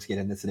that rogues get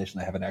in this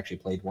edition. I haven't actually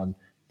played one.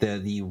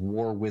 The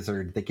war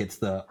wizard that gets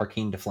the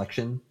arcane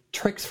deflection.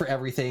 Tricks for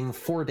everything,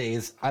 4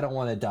 days, I don't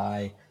want to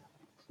die.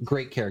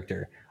 Great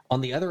character. On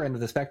the other end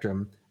of the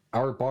spectrum,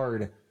 our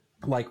bard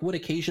like would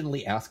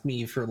occasionally ask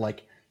me for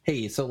like,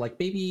 hey, so like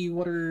maybe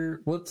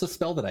what's a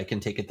spell that I can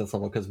take at this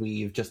level because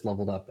we've just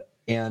leveled up.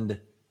 And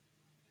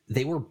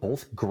they were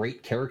both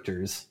great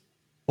characters,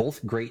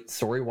 both great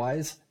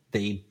story-wise.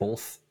 They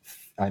both,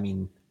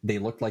 they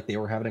looked like they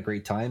were having a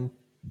great time.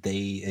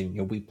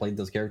 We played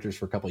those characters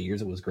for a couple of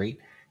years. It was great.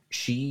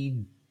 She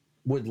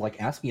would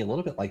like ask me a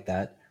little bit like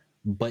that,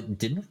 but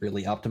didn't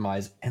really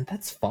optimize, and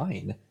that's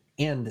fine.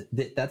 And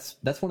that's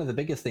one of the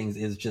biggest things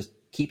is just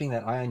keeping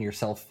that eye on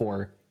yourself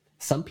for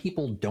some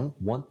people don't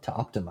want to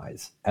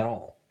optimize at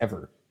all,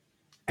 ever.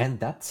 And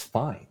that's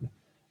fine.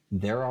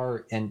 There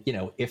are, and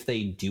if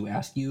they do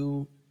ask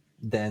you,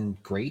 then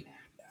great.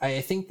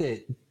 I think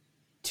that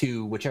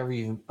to whichever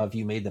of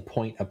you made the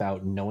point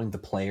about knowing the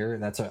player,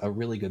 that's a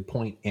really good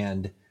point.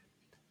 And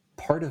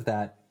part of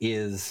that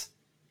is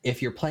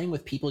if you're playing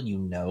with people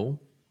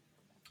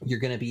you're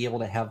going to be able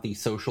to have the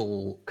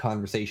social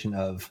conversation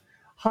of,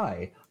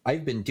 hi,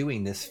 I've been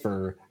doing this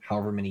for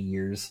however many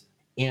years,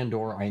 and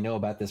or I know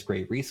about this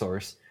great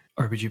resource.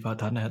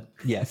 RPGBOT.net.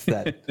 Yes,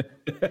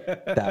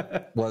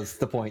 that was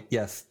the point.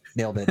 Yes,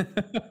 nailed it.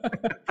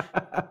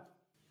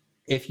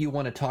 If you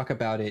want to talk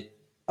about it,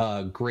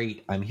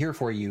 great, I'm here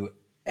for you.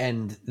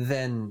 And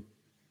then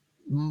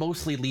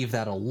mostly leave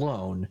that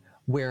alone.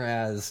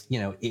 Whereas,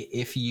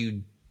 if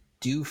you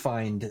do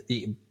find,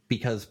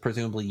 because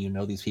presumably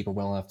these people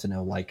well enough to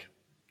know, like,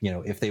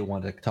 if they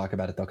want to talk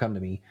about it, they'll come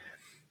to me.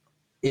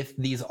 If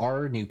these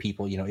are new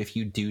people, if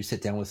you do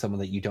sit down with someone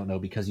that you don't know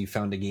because you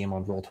found a game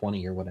on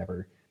Roll20 or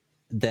whatever,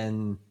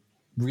 then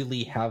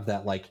really have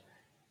that, like,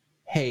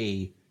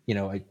 hey,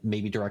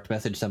 maybe direct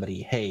message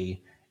somebody,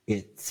 hey,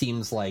 it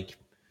seems like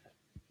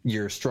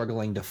you're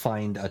struggling to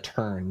find a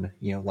turn,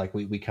 like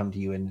we come to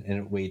you and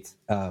it waits.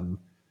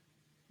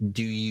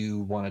 Do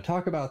you want to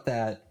talk about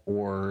that,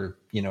 or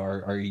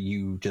are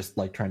you just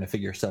like trying to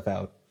figure stuff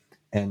out?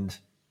 And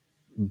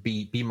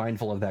be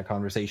mindful of that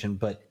conversation.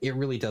 But it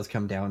really does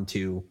come down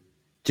to,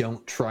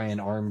 don't try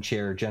and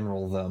armchair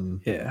general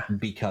them,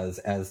 because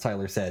as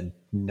Tyler said,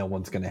 no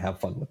one's going to have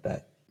fun with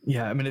that.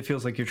 Yeah, I mean, it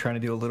feels like you're trying to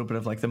do a little bit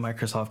of like the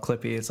Microsoft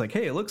Clippy. It's like,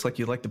 hey, it looks like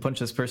you'd like to punch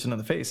this person in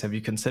the face. Have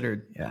you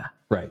considered? Yeah.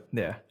 Right.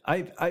 Yeah.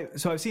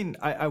 So I've seen,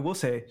 I will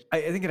say,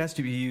 I think it has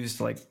to be used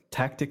like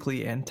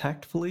tactically and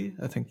tactfully.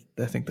 I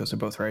think those are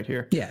both right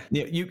here. Yeah.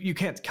 Yeah. You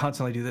can't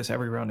constantly do this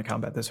every round of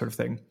combat, this sort of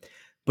thing.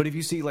 But if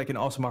you see like an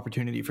awesome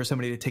opportunity for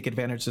somebody to take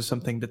advantage of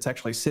something that's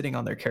actually sitting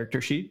on their character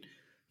sheet,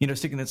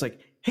 sticking that's like,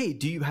 hey,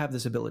 do you have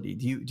this ability?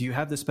 Do you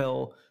have this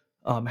spell?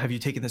 Have you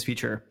taken this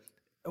feature?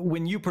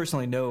 When you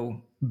personally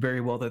know very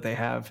well that they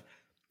have,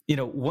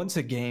 once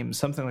a game,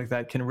 something like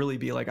that can really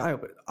be like,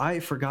 I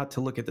forgot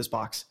to look at this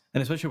box.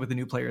 And especially with the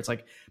new player, it's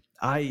like,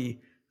 I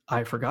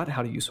forgot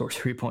how to use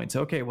sorcery points.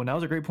 Okay, well,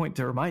 now's a great point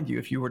to remind you,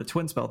 if you were to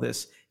twin spell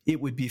this, it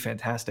would be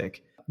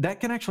fantastic.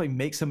 That can actually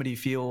make somebody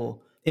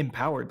feel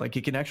empowered. Like,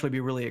 it can actually be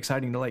really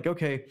exciting to like,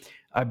 okay,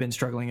 I've been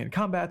struggling in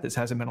combat. This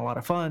hasn't been a lot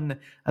of fun.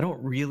 I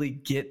don't really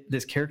get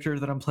this character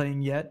that I'm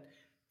playing yet.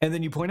 And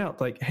then you point out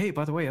like, hey,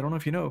 by the way, I don't know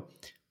if you know,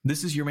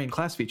 this is your main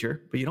class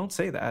feature, but you don't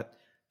say that.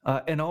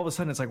 And all of a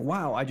sudden it's like,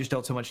 wow, I just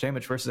dealt so much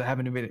damage versus I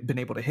haven't been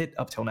able to hit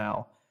up till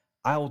now.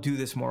 I'll do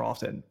this more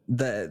often.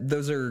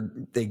 Those are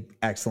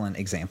excellent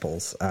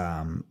examples.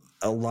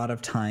 A lot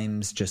of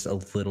times just a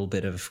little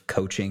bit of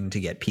coaching to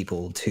get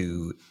people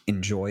to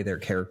enjoy their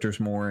characters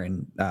more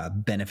and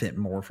benefit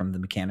more from the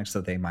mechanics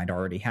that they might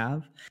already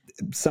have.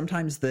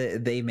 Sometimes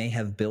they may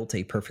have built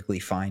a perfectly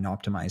fine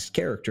optimized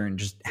character and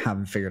just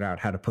haven't figured out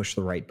how to push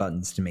the right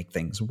buttons to make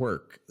things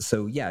work.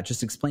 So yeah,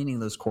 just explaining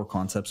those core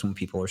concepts when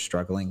people are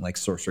struggling, like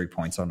sorcery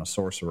points on a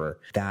sorcerer,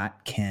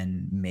 that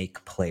can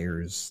make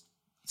players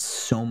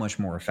so much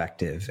more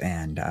effective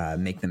and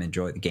make them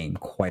enjoy the game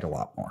quite a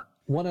lot more.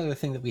 One other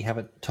thing that we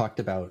haven't talked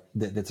about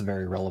that's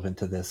very relevant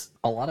to this,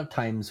 a lot of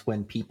times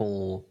when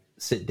people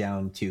sit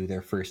down to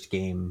their first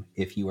game,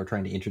 if you are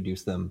trying to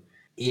introduce them,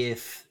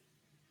 if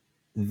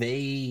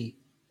they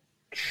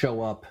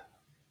show up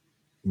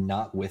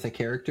not with a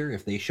character,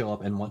 if they show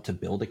up and want to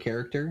build a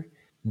character,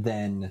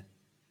 then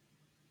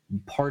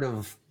part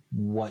of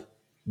what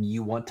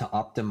you want to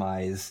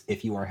optimize,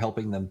 if you are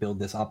helping them build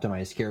this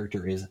optimized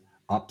character, is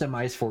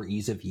optimize for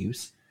ease of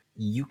use.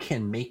 You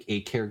can make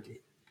a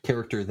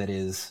character that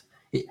is...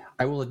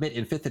 I will admit,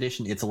 in 5th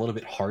edition, it's a little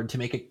bit hard to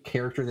make a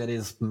character that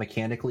is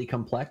mechanically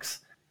complex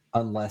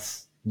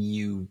unless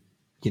you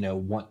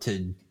want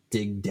to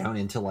dig down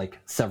into like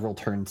several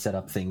turn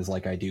setup things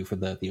like I do for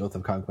the Oath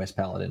of Conquest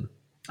Paladin.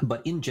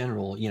 But in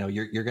general,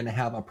 you're going to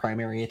have a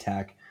primary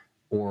attack,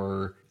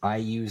 or I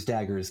use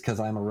daggers because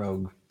I'm a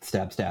rogue,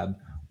 stab, stab,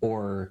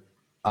 or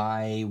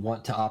I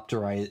want to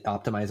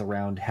optimize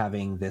around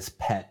having this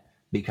pet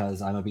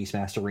because I'm a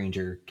Beastmaster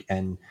Ranger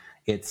and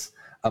it's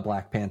a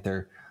Black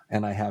Panther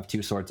and I have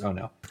 2 swords. Oh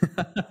no.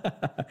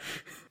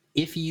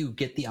 If you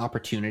get the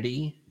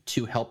opportunity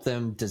to help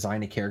them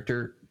design a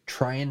character,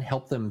 try and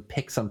help them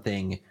pick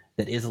something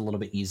that is a little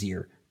bit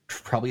easier.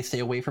 Probably stay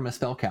away from a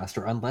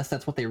spellcaster unless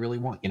that's what they really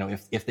want.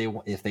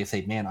 If they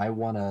say, man, I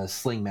want to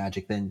sling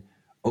magic, then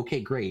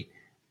okay, great.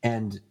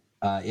 And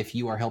if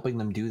you are helping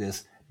them do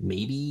this,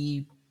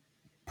 maybe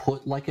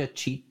put like a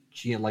cheat,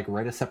 like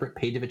write a separate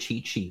page of a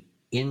cheat sheet.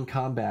 In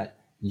combat,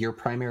 your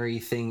primary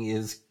thing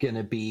is going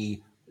to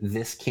be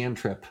this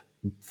cantrip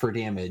for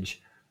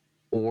damage,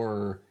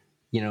 or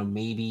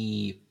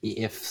maybe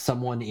if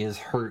someone is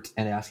hurt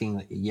and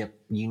asking, yep,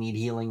 you need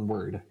healing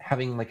word,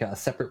 having like a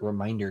separate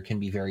reminder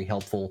can be very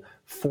helpful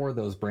for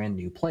those brand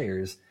new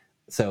players.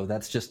 So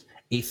that's just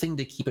a thing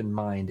to keep in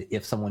mind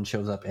if someone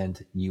shows up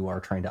and you are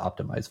trying to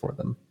optimize for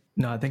them.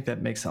 No, I think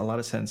that makes a lot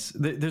of sense.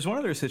 There's one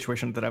other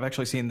situation that I've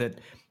actually seen that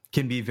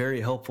can be very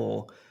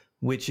helpful,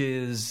 which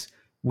is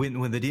when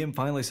the DM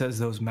finally says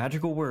those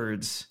magical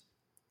words,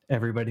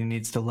 everybody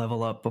needs to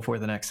level up before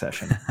the next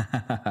session.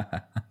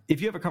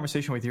 If you have a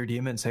conversation with your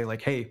DM and say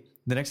like, hey,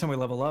 the next time we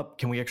level up,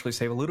 can we actually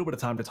save a little bit of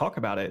time to talk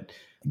about it?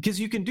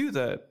 Because you can do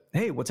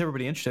hey, what's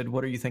everybody interested?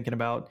 What are you thinking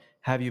about?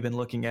 Have you been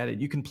looking at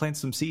it? You can plant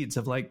some seeds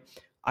of like,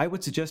 I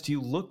would suggest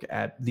you look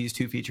at these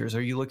 2 features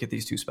or you look at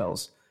these 2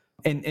 spells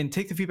and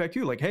take the feedback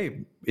too. Like,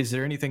 hey, is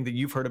there anything that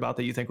you've heard about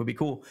that you think would be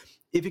cool?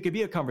 If it could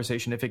be a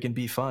conversation, if it can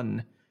be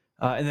fun,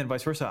 and then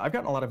vice versa. I've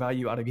gotten a lot of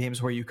value out of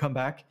games where you come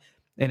back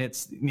and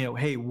it's,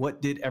 hey,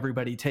 what did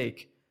everybody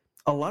take?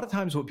 A lot of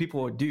times what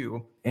people would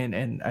do,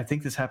 and I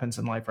think this happens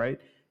in life, right,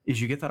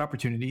 is you get that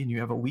opportunity and you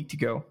have a week to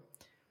go.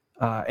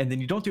 And then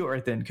you don't do it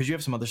right then because you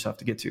have some other stuff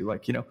to get to.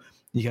 Like, you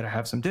got to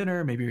have some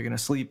dinner. Maybe you're going to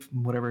sleep,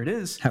 whatever it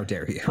is. How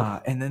dare you?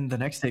 And then the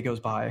next day goes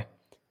by.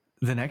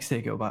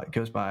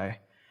 Goes by.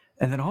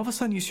 And then all of a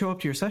sudden you show up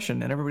to your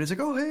session and everybody's like,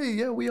 oh, hey,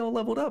 yeah, we all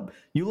leveled up.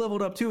 You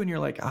leveled up too. And you're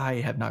like, I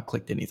have not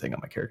clicked anything on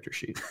my character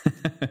sheet.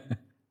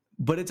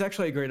 But it's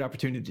actually a great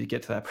opportunity to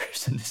get to that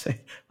person to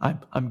say,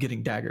 I'm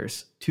getting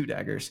daggers, 2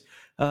 daggers.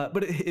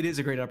 But it is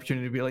a great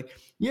opportunity to be like,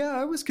 yeah,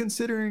 I was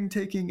considering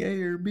taking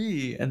A or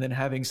B, and then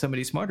having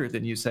somebody smarter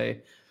than you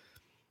say,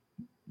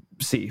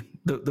 C.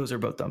 Those are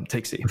both dumb.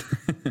 Take C.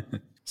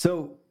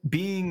 So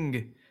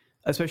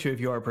especially if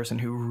you are a person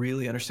who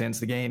really understands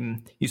the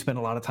game, you spend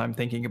a lot of time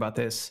thinking about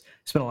this,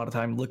 spend a lot of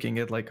time looking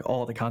at like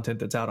all the content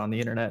that's out on the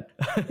internet.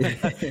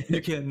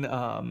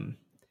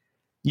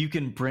 You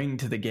can bring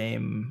to the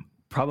game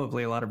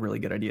probably a lot of really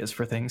good ideas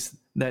for things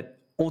that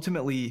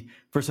ultimately,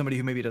 for somebody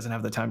who maybe doesn't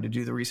have the time to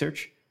do the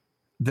research,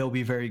 they'll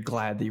be very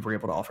glad that you were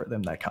able to offer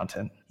them that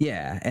content.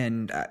 Yeah,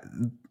 and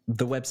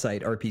the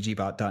website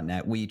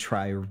RPGBOT.net, we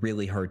try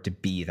really hard to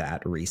be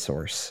that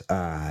resource.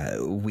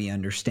 We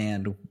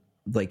understand,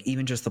 like,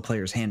 even just the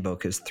player's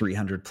handbook is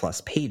 300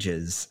 plus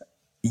pages.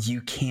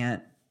 You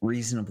can't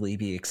reasonably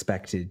be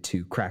expected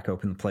to crack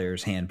open the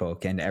player's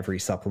handbook and every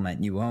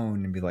supplement you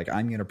own and be like,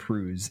 I'm going to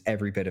peruse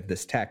every bit of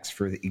this text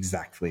for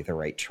exactly the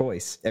right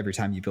choice every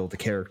time you build a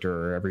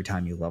character or every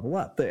time you level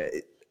up.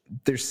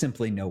 There's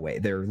simply no way.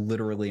 There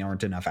literally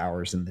aren't enough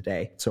hours in the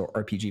day. So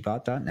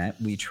RPGBOT.net,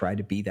 we try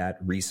to be that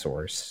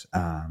resource.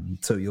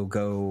 So you'll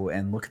go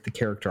and look at the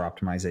character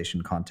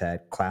optimization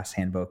content, class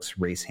handbooks,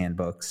 race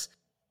handbooks.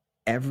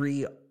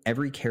 Every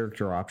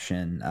character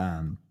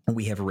option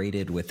we have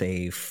rated with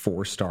a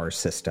 4-star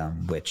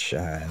system, which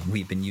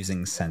we've been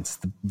using since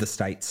the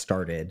site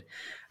started,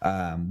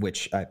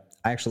 which I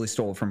actually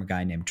stole from a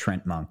guy named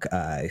Trent Monk.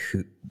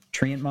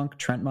 Trent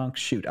Monk.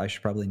 Shoot, I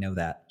should probably know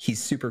that.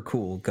 He's super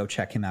cool. Go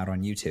check him out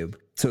on YouTube.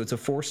 So it's a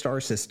 4-star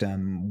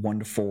system, 1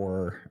 to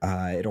 4.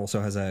 It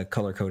also has a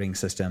color coding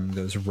system.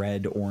 Goes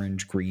red,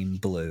 orange, green,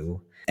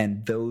 blue.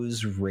 And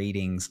those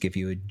ratings give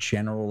you a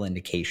general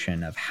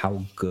indication of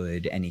how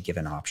good any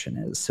given option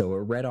is. So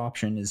a red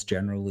option is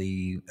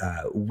generally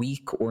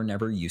weak or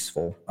never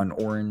useful. An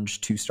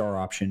orange 2-star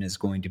option is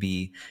going to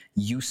be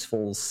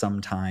useful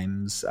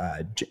sometimes.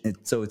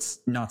 So it's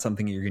not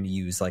something you're going to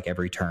use like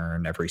every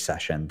turn, every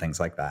session, things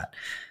like that.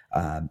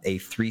 A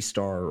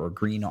 3-star or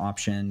green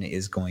option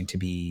is going to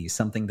be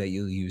something that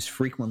you'll use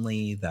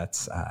frequently.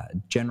 That's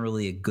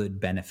generally a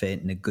good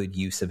benefit and a good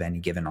use of any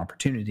given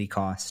opportunity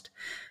cost.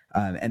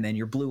 And then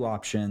your blue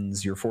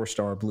options, your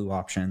 4-star blue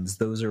options,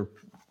 those are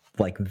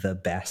like the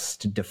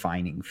best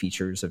defining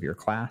features of your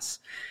class,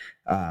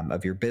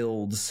 of your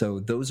build.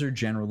 So those are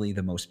generally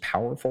the most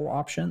powerful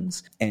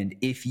options. And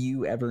if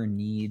you ever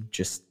need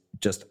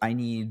I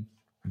need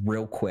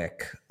real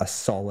quick a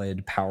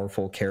solid,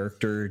 powerful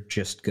character,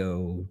 just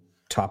go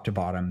top to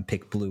bottom,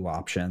 pick blue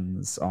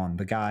options on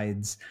the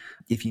guides.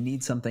 If you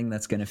need something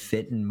that's going to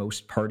fit in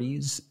most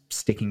parties,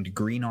 sticking to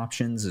green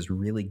options is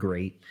really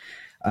great.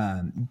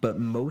 But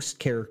most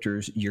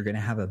characters, you're going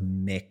to have a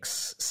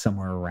mix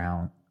somewhere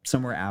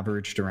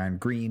averaged around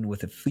green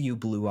with a few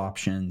blue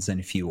options and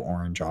a few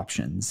orange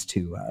options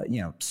to,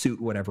 suit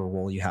whatever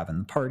role you have in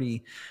the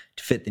party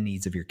to fit the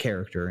needs of your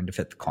character and to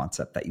fit the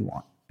concept that you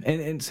want.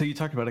 And so you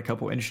talked about a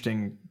couple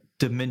interesting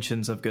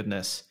dimensions of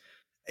goodness.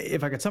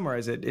 If I could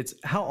summarize it, it's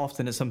how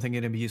often is something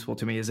going to be useful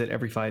to me? Is it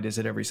every fight? Is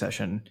it every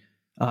session?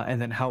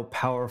 And then how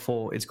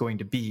powerful it's going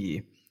to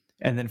be.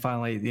 And then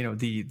finally,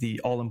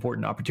 the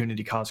all-important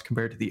opportunity cost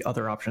compared to the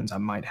other options I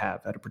might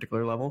have at a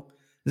particular level.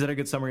 Is that a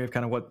good summary of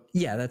kind of what?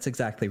 Yeah, that's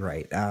exactly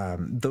right.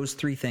 Those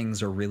 3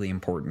 things are really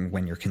important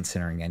when you're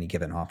considering any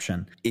given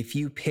option. If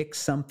you pick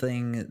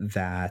something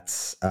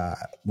that's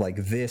like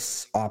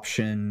this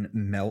option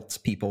melts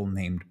people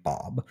named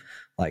Bob,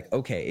 like,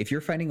 okay, if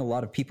you're fighting a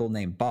lot of people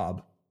named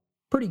Bob,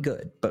 pretty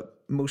good, but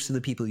most of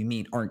the people you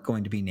meet aren't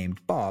going to be named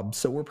Bob,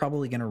 so we're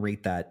probably going to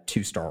rate that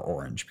 2-star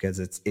orange because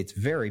it's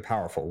very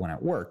powerful when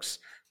it works,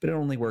 but it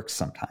only works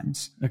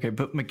sometimes. Okay,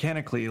 but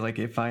mechanically, like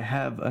if I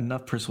have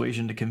enough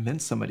persuasion to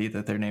convince somebody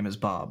that their name is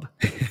Bob,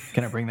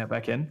 can I bring that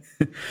back in?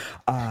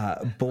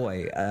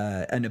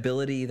 An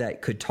ability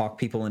that could talk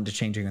people into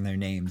changing their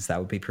names, that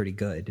would be pretty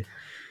good.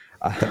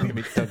 Don't get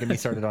me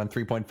started on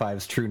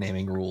 3.5's true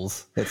naming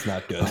rules. It's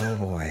not good. Oh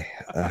boy.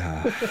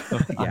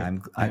 Yeah,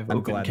 I'm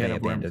glad they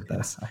abandoned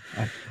this.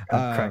 I've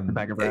cracked the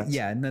bag of rats.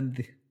 Yeah, and then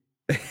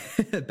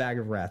the bag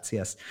of rats,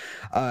 yes.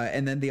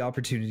 And then the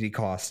opportunity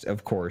cost,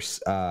 of course,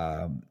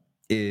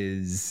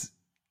 is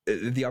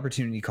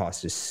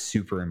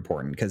super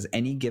important because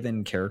any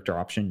given character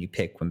option you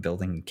pick when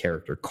building a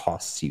character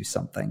costs you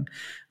something.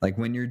 Like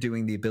when you're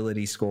doing the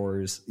ability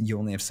scores, you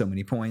only have so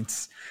many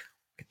points.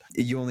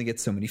 You only get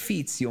so many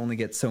feats. You only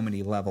get so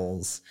many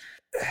levels.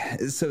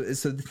 So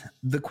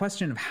the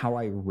question of how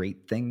I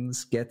rate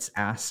things gets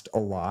asked a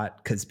lot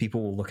because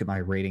people will look at my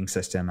rating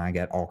system. I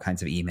get all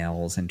kinds of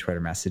emails and Twitter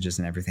messages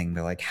and everything.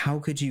 They're like, how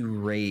could you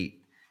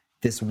rate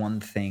this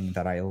one thing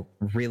that I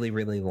really,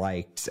 really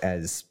liked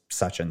as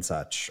such and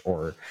such?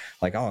 Or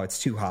like, oh,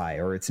 it's too high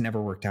or it's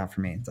never worked out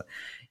for me.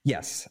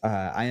 Yes,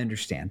 I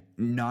understand.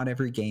 Not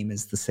every game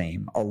is the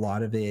same. A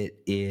lot of it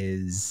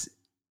is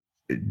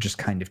just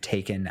kind of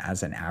taken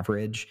as an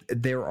average.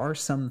 There are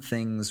some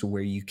things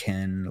where you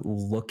can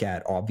look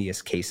at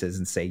obvious cases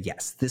and say,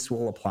 yes, this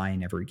will apply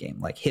in every game.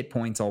 Like hit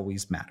points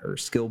always matter,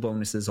 skill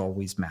bonuses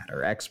always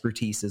matter,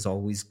 expertise is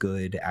always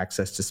good,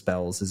 access to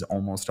spells is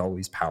almost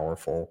always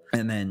powerful.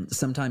 And then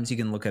sometimes you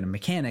can look at a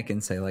mechanic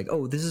and say like,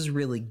 oh, this is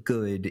really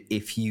good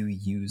if you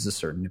use a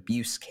certain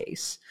abuse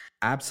case.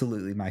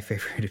 Absolutely my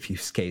favorite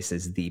abuse case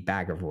is the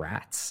bag of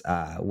rats,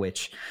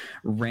 which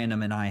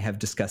Random and I have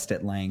discussed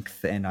at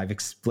length, and I've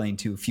explained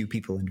to a few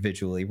people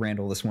individually.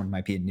 Randall, this one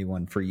might be a new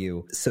one for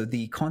you. So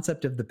the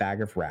concept of the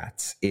bag of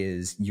rats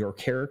is your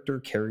character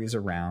carries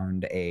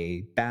around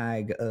a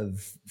bag of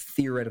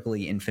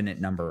theoretically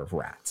infinite number of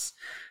rats.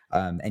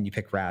 And you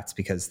pick rats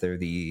because they're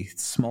the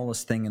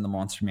smallest thing in the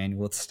monster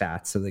manual with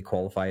stats, so they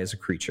qualify as a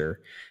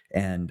creature.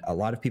 And a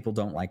lot of people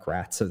don't like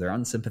rats, so they're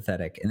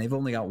unsympathetic, and they've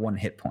only got 1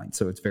 hit point,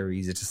 so it's very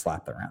easy to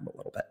slap them around a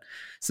little bit.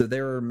 So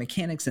there are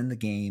mechanics in the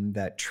game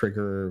that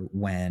trigger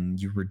when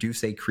you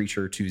reduce a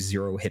creature to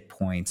 0 hit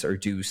points or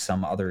do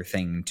some other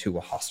thing to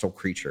a hostile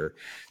creature.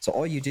 So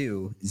all you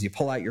do is you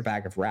pull out your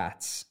bag of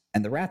rats,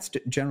 and the rats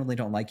generally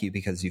don't like you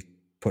because you've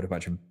put a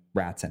bunch of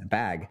rats in a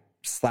bag.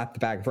 Slap the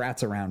bag of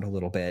rats around a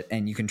little bit,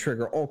 and you can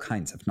trigger all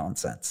kinds of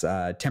nonsense.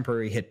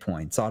 Temporary hit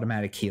points,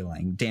 automatic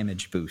healing,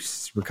 damage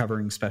boosts,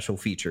 recovering special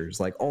features,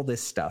 like all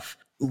this stuff.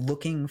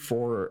 Looking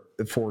for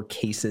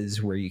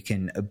cases where you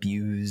can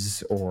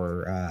abuse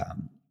or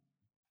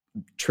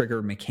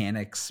trigger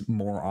mechanics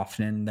more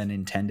often than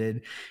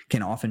intended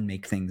can often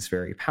make things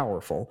very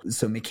powerful.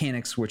 So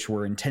mechanics which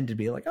were intended to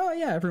be like, oh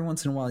yeah, every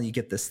once in a while you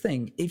get this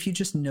thing, if you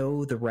just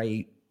know the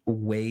right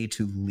way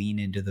to lean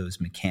into those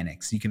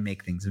mechanics, you can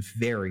make things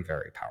very,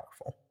 very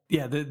powerful.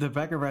 Yeah, the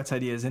bag of rats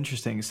idea is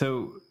interesting.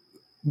 So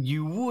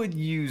you would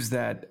use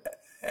that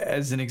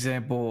as an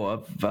example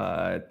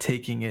of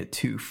taking it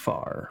too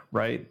far,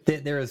 right?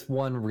 There is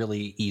one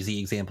really easy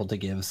example to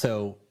give.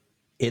 So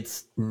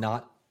it's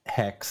not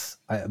Hex,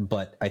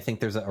 but I think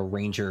there's a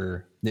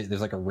ranger.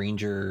 There's like a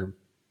ranger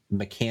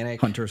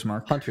mechanic. Hunter's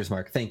Mark. Hunter's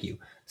Mark, thank you.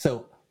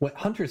 So what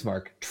Hunter's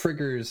Mark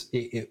triggers,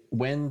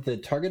 when the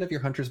target of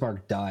your Hunter's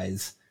Mark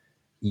dies,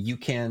 you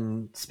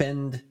can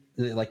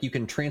you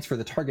can transfer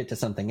the target to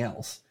something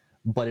else,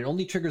 but it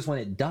only triggers when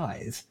it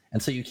dies.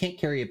 And so you can't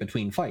carry it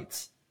between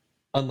fights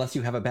unless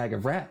you have a bag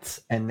of rats.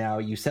 And now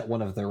you set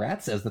one of the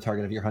rats as the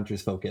target of your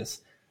Hunter's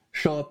focus,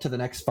 show up to the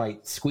next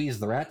fight, squeeze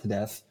the rat to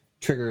death,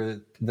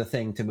 trigger the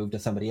thing to move to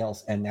somebody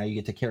else, and now you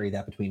get to carry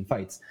that between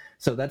fights.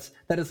 So that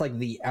is like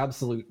the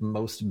absolute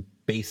most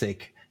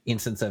basic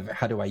instance of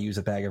how do I use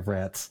a bag of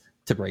rats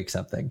to break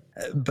something.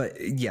 But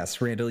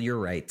yes, Randall, you're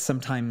right.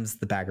 Sometimes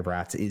the bag of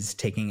rats is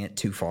taking it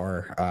too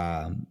far.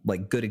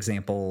 Like good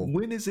example.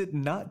 When is it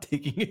not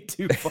taking it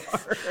too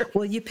far?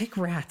 Well, you pick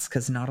rats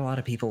because not a lot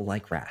of people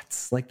like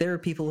rats. Like there are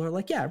people who are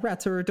like, yeah,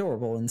 rats are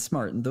adorable and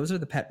smart, and those are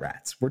the pet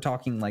rats. We're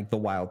talking like the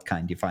wild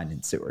kind you find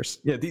in sewers.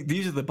 Yeah,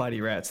 these are the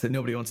bitey rats that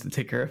nobody wants to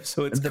take care of.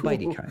 So it's the cool.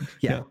 bitey kind.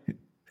 Yeah.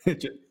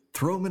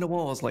 Throw them into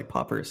walls like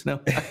poppers.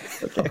 No.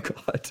 Oh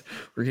God,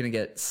 we're gonna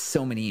get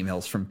so many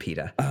emails from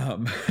PETA.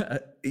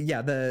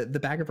 Yeah, the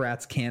bag of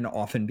rats can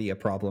often be a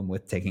problem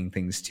with taking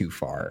things too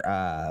far.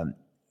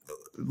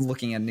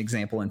 Looking at an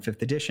example in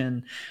 5th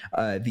edition,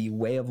 the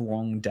Way of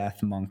Long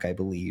Death monk, I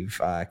believe,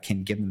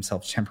 can give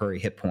themselves temporary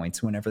hit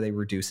points whenever they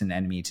reduce an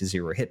enemy to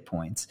 0 hit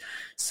points.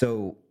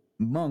 So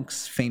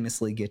monks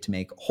famously get to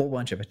make a whole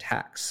bunch of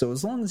attacks. So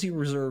as long as you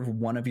reserve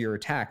one of your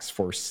attacks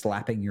for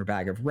slapping your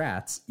bag of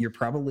rats, you're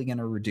probably going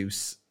to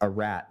reduce a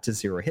rat to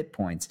 0 hit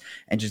points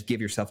and just give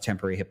yourself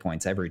temporary hit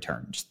points every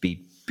turn. Just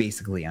be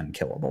basically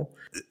unkillable.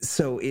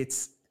 So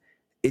it's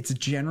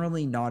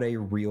generally not a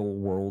real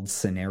world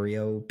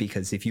scenario,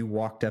 because if you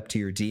walked up to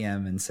your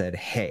DM and said,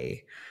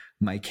 hey,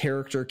 my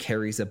character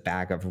carries a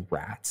bag of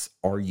rats,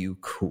 are you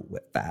cool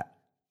with that?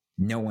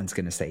 No one's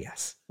going to say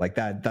yes. Like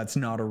that's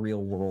not a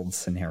real world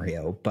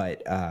scenario,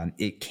 but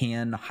it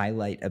can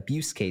highlight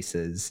abuse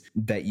cases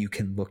that you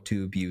can look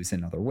to abuse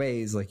in other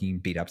ways. Like you can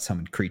beat up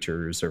summoned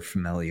creatures or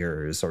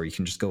familiars, or you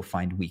can just go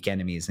find weak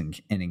enemies in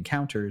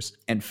encounters.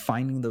 And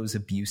finding those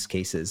abuse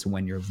cases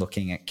when you're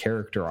looking at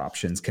character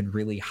options can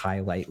really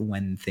highlight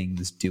when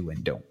things do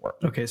and don't work.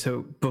 Okay,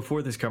 so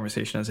before this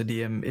conversation as a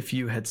DM, if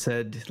you had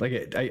said,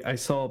 like I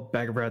saw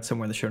Bag of Rats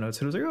somewhere in the show notes,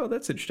 and I was like, oh,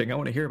 that's interesting, I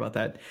want to hear about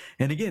that.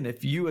 And again,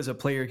 if you as a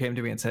player came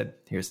to me and said,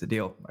 here's the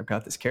deal, I've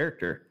got this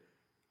character's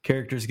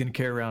going to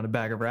carry around a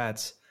bag of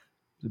rats,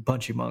 a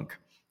punchy monk,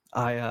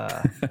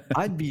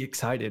 I'd be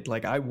excited.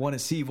 Like, I want to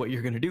see what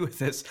you're going to do with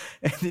this.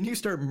 And then you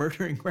start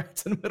murdering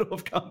rats in the middle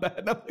of combat,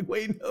 and I'm like,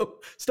 wait, no,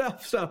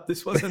 stop,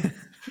 this wasn't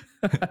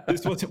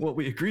what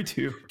we agreed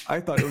to. I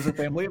thought it was a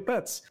family of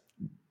pets.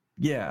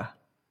 Yeah,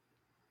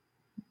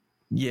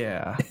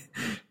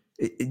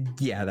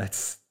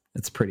 that's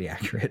pretty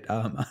accurate.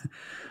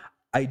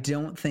 I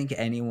don't think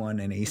anyone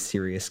in a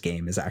serious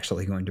game is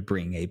actually going to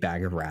bring a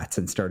bag of rats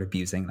and start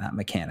abusing that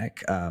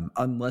mechanic,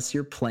 unless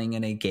you're playing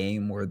in a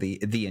game where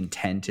the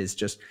intent is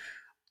just,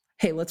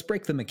 hey, let's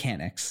break the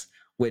mechanics,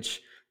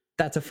 which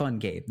that's a fun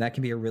game. That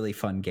can be a really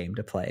fun game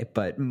to play.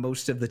 But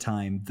most of the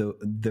time,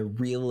 the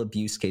real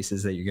abuse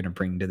cases that you're going to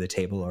bring to the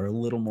table are a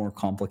little more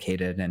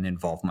complicated and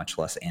involve much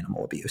less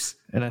animal abuse.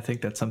 And I think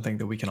that's something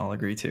that we can all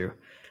agree to.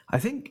 I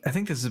think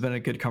this has been a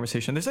good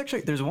conversation.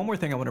 There's one more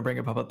thing I want to bring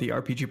up about the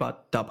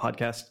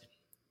RPGBOT.Podcast.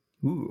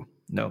 The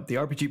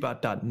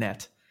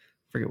RPGBOT.net.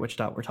 Forget which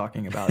dot we're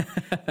talking about.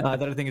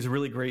 That I think is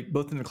really great,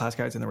 both in the class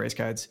guides and the race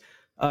guides.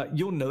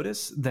 You'll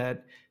notice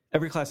that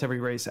every class,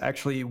 every race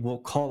actually will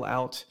call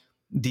out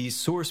the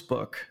source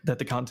book that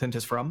the content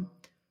is from.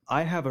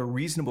 I have a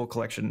reasonable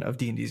collection of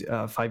D&D's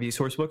 5e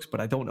source books,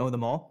 but I don't own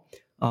them all.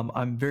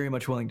 I'm very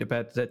much willing to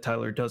bet that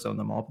Tyler does own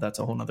them all, but that's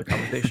a whole nother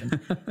conversation.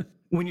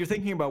 When you're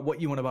thinking about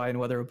what you want to buy and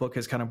whether a book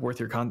is kind of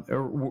worth your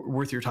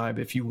time,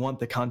 if you want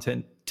the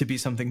content to be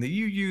something that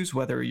you use,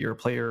 whether you're a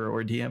player or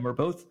a DM or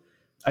both,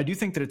 I do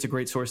think that it's a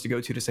great source to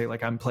go to say,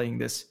 like, I'm playing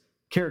this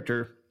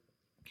character,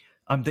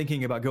 I'm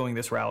thinking about going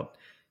this route,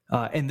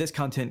 and this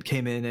content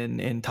came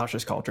in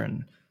Tasha's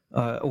Cauldron,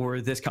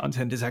 or this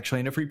content is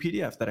actually in a free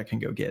PDF that I can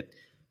go get.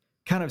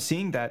 Kind of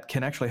seeing that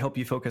can actually help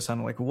you focus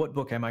on, like, what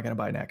book am I going to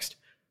buy next?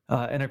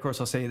 And of course,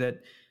 I'll say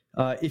that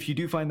if you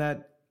do find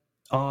that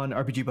on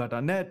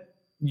RPGBOT.net,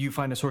 you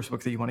find a source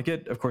book that you want to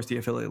get, of course, the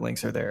affiliate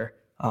links are there.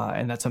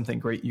 And that's something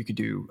great you could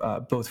do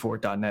both for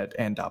 .net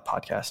and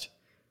 .podcast.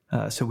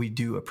 So we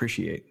do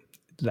appreciate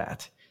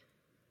that.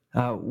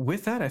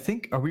 With that, I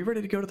think, are we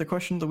ready to go to the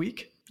question of the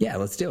week? Yeah,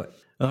 let's do it.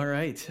 All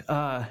right.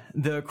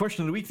 The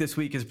question of the week this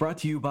week is brought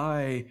to you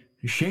by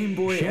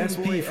Shameboy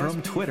SP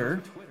from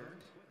Twitter.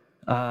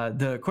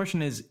 The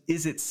question is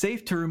it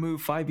safe to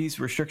remove 5e's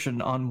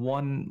restriction on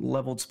one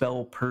leveled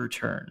spell per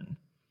turn?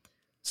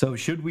 So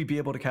should we be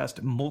able to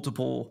cast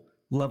multiple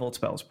leveled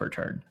spells per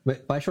turn?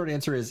 My short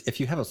answer is, if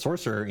you have a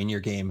sorcerer in your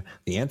game,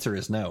 the answer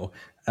is no.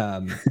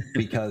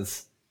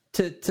 Because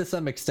to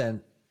some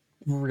extent,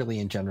 really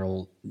in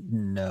general,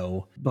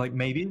 no. Like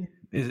maybe?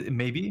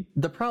 Maybe?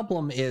 The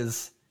problem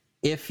is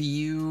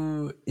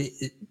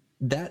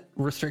that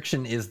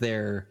restriction is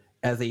there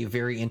as a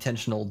very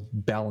intentional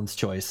balance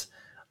choice.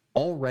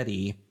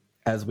 Already,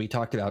 as we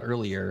talked about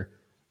earlier,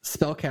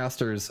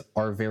 spellcasters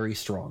are very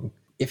strong.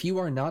 If you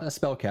are not a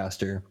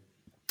spellcaster,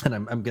 and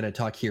I'm going to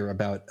talk here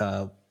about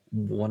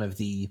one of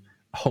the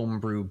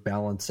homebrew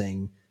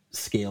balancing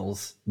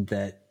scales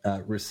that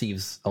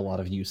receives a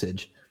lot of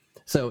usage.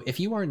 So if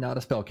you are not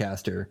a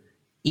spellcaster,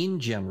 in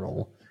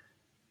general,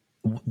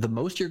 the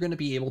most you're going to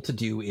be able to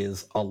do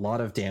is a lot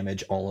of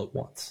damage all at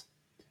once.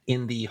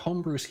 In the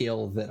homebrew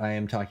scale that I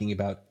am talking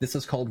about, this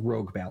is called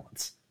rogue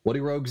balance. What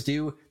do rogues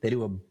do? They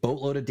do a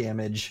boatload of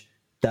damage.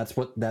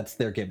 That's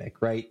their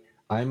gimmick, right?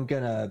 I'm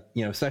gonna,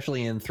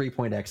 especially in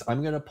 3.x,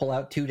 I'm gonna pull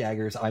out 2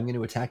 daggers. I'm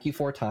gonna attack you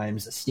 4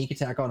 times, sneak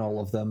attack on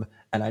all of them,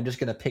 and I'm just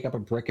gonna pick up a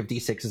brick of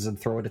d6s and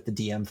throw it at the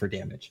DM for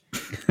damage.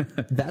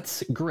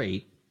 That's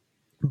great,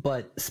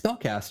 but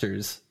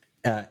spellcasters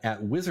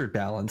at Wizard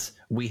Balance,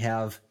 we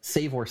have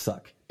save or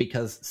suck,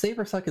 because save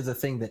or suck is a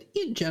thing that,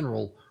 in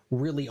general,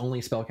 really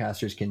only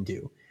spellcasters can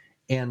do,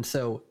 and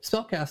so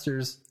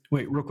spellcasters.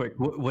 Wait, real quick.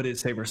 What is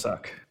save or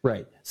suck?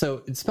 Right. So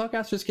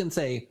spellcasters can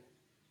say,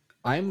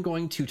 I'm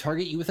going to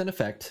target you with an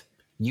effect.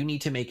 You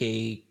need to make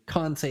a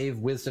con save,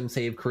 wisdom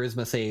save,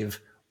 charisma save,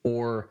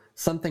 or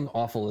something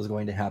awful is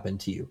going to happen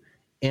to you.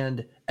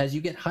 And as you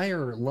get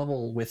higher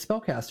level with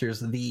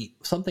spellcasters, the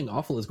something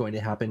awful is going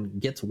to happen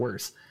gets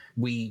worse.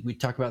 We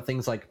talk about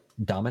things like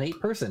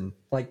dominate person.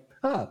 Like,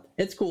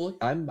 it's cool.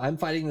 I'm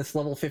fighting this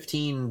level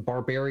 15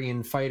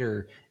 barbarian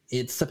fighter.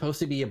 It's supposed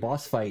to be a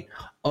boss fight.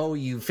 Oh,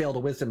 you failed a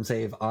wisdom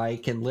save. I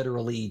can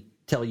literally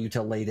tell you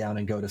to lay down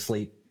and go to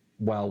sleep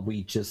while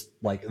we just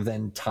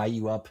then tie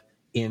you up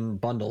in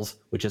bundles,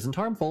 which isn't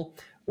harmful.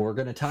 We're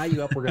going to tie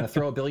you up. We're going to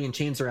throw a billion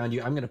chains around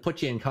you. I'm going to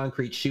put you in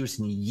concrete shoes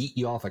and yeet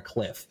you off a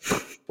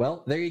cliff.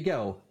 Well, there you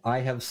go. I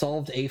have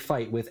solved a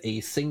fight with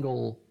a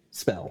single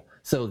spell.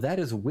 So that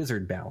is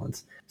wizard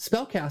balance.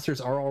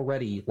 Spellcasters are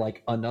already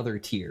like another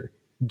tier.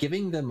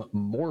 Giving them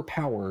more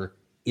power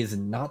is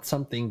not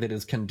something that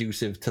is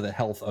conducive to the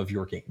health of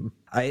your game.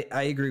 I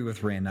agree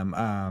with Random.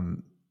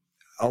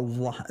 A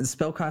lot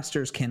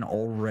spellcasters can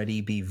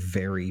already be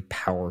very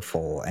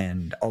powerful,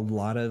 and a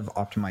lot of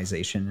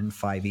optimization in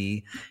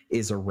 5e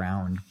is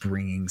around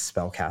bringing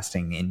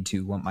spellcasting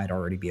into what might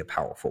already be a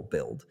powerful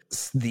build.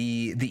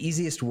 The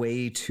easiest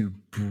way to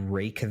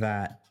break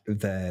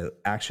the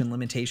action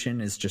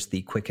limitation is just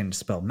the quickened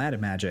spell meta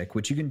magic,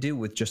 which you can do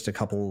with just a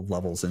couple of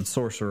levels in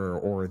sorcerer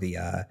or the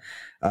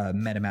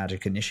meta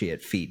magic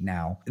initiate feat.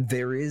 Now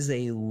there is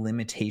a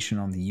limitation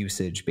on the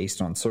usage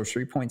based on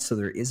sorcery points, so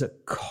there is a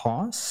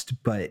cost,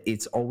 but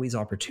it's always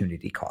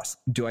opportunity cost.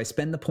 Do I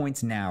spend the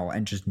points now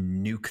and just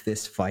nuke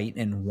this fight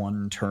in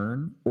one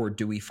turn, or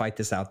do we fight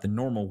this out the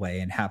normal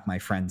way and have my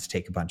friends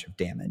take a bunch of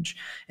damage?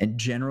 And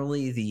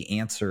generally the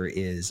answer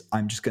is,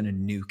 I'm just going to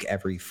nuke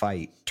every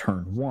fight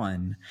turn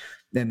 1.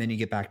 And then you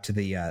get back to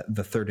the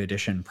 3rd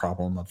edition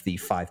problem of the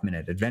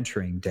 5-minute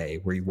adventuring day,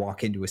 where you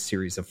walk into a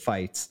series of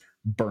fights,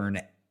 burn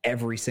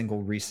every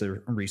single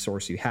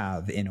resource you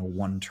have in a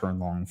 1-turn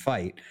long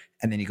fight,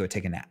 and then you go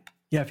take a nap.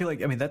 Yeah, I feel like,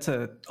 that's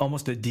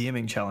almost a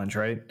DMing challenge,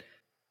 right?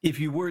 if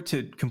you were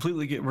to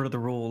completely get rid of the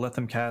rule, let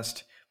them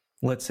cast,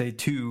 let's say,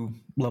 2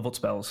 leveled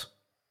spells,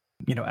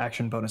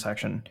 action, bonus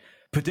action,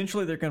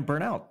 potentially they're going to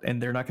burn out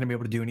and they're not going to be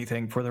able to do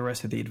anything for the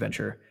rest of the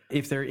adventure.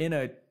 If they're in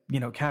a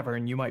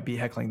cavern, you might be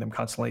heckling them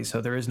constantly, so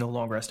there is no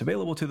long rest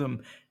available to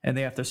them, and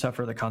they have to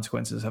suffer the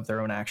consequences of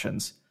their own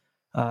actions.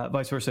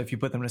 Vice versa, if you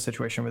put them in a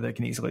situation where they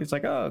can easily, it's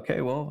like, oh,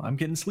 okay, well, I'm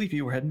getting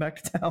sleepy. We're heading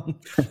back to town.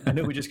 I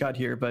know we just got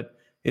here, but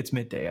it's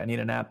midday. I need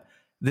a nap.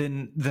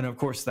 Then of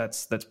course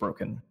that's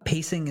broken.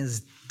 Pacing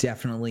is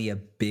definitely a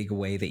big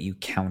way that you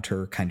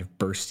counter kind of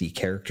bursty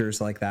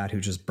characters like that who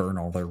just burn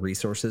all their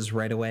resources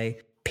right away.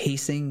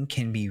 Pacing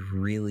can be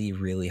really,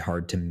 really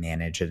hard to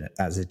manage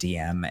as a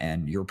DM,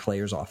 and your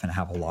players often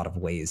have a lot of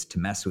ways to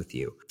mess with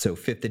you. So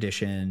 5th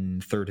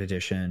edition, 3rd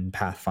edition,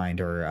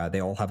 Pathfinder,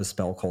 they all have a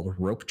spell called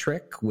Rope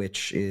Trick,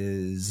 which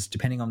is,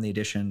 depending on the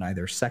edition,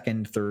 either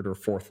 2nd, 3rd, or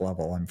 4th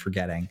level, I'm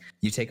forgetting.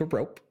 You take a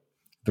rope.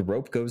 The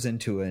rope goes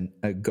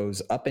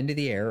goes up into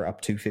the air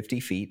up to 50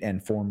 feet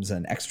and forms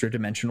an extra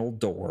dimensional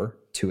door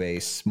to a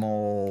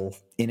small,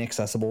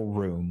 inaccessible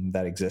room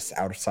that exists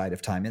outside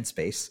of time and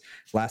space.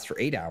 Lasts for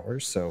 8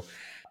 hours. So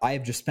I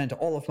have just spent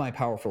all of my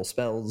powerful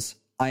spells.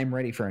 I am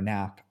ready for a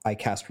nap. I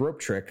cast Rope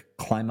Trick,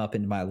 climb up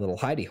into my little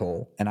hidey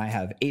hole, and I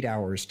have 8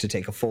 hours to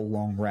take a full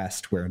long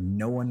rest where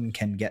no one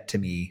can get to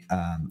me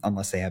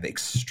unless they have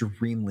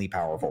extremely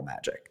powerful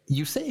magic.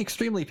 You say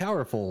extremely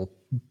powerful,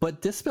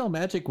 but Dispel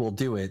Magic will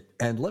do it.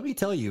 And let me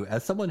tell you,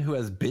 as someone who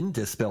has been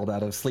dispelled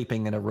out of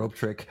sleeping in a rope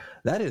trick,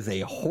 that is a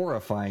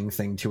horrifying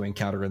thing to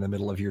encounter in the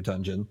middle of your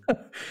dungeon.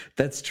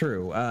 That's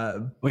true.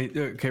 Wait,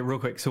 okay, real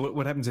quick. So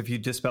what happens if you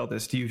dispel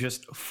this? Do you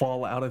just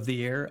fall out of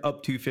the air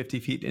up to 50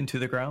 feet into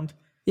the ground?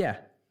 Yeah.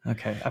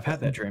 Okay, I've had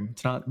that dream.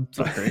 It's not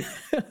great.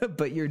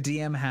 But your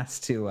DM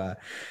has to...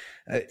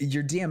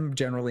 your DM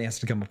generally has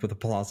to come up with a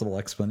plausible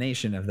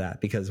explanation of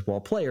that, because while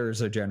players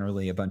are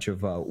generally a bunch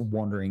of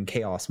wandering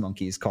chaos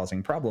monkeys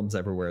causing problems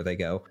everywhere they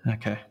go,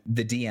 okay,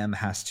 the DM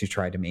has to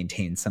try to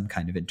maintain some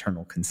kind of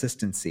internal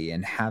consistency,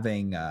 and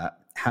having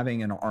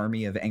an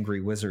army of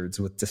angry wizards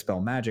with Dispel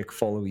Magic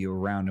follow you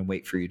around and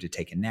wait for you to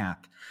take a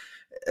nap,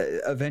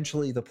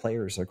 eventually the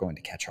players are going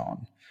to catch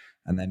on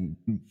and then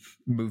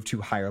move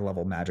to higher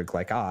level magic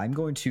like, I'm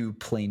going to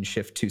plane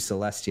shift to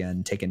Celestia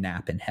and take a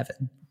nap in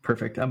heaven.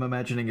 Perfect. I'm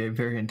imagining a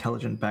very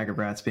intelligent bag of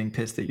rats being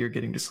pissed that you're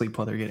getting to sleep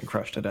while they're getting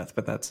crushed to death,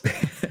 but that's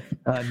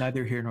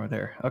neither here nor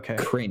there. Okay.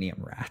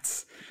 Cranium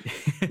rats.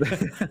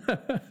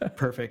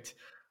 Perfect.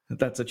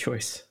 That's a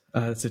choice.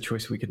 That's a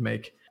choice we could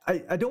make.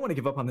 I don't want to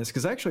give up on this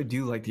because I actually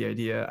do like the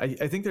idea.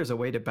 I think there's a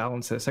way to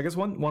balance this. I guess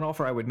one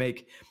offer I would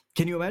make,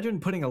 can you imagine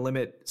putting a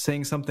limit,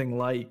 saying something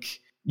like,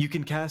 you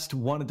can cast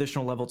 1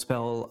 additional leveled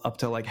spell up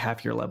to like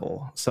half your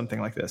level, something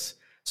like this.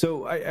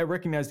 So I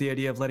recognize the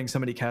idea of letting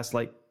somebody cast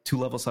like 2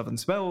 level 7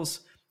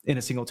 spells in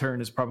a single turn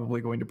is probably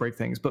going to break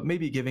things, but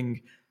maybe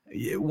giving,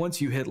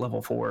 once you hit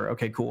level 4,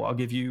 okay, cool, I'll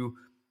give you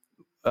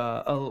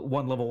a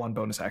 1 level 1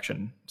 bonus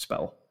action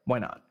spell. Why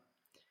not?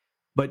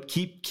 But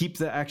keep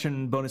the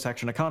action bonus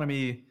action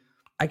economy.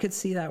 I could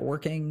see that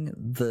working.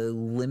 The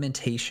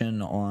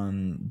limitation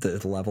on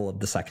the level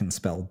of the second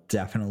spell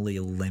definitely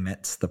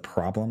limits the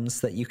problems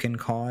that you can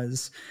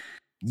cause.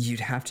 You'd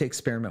have to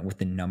experiment with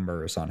the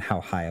numbers on how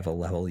high of a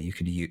level you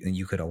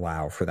could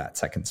allow for that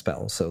second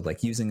spell. So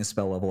like using a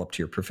spell level up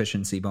to your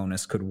proficiency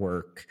bonus could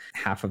work.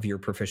 Half of your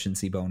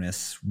proficiency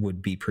bonus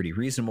would be pretty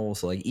reasonable.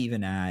 So like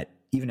even at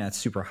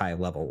super high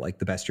level, like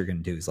the best you're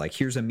going to do is like,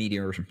 here's a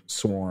meteor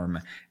swarm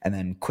and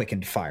then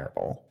quickened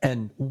fireball.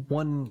 And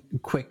one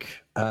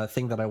quick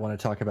thing that I want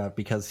to talk about,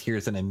 because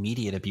here's an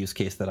immediate abuse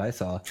case that I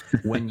saw.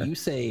 When you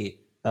say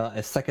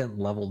a second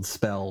leveled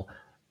spell,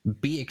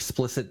 be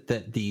explicit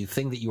that the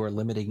thing that you are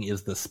limiting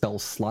is the spell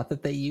slot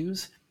that they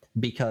use,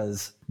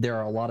 because there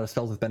are a lot of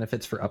spells with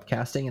benefits for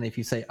upcasting. And if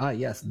you say,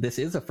 yes, this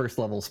is a first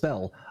level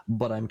spell,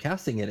 but I'm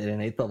casting it in an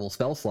 8th level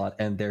spell slot,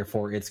 and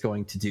therefore it's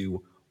going to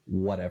do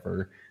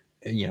whatever,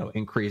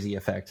 in crazy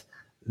effect,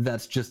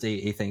 that's just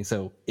a thing.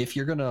 So if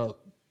you're going to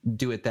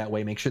do it that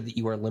way, make sure that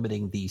you are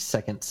limiting the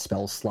second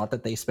spell slot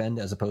that they spend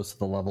as opposed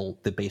to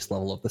the base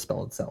level of the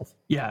spell itself.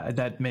 Yeah,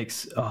 that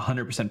makes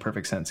 100%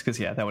 perfect sense, because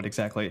that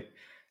would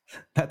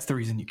that's the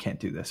reason you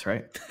can't do this,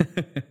 right?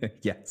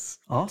 Yes.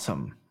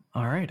 Awesome.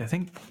 All right. I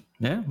think,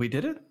 we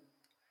did it.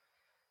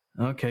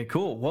 Okay,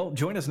 cool. Well,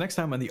 join us next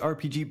time on the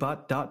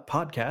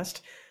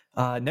RPGBOT.Podcast.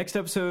 Next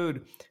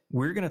episode,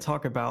 we're going to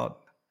talk about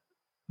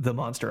the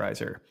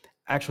Monsterizer.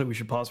 Actually, we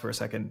should pause for a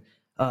second.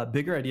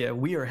 Bigger idea.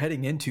 We are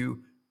heading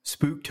into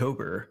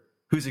Spooktober.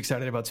 Who's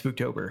excited about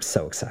Spooktober?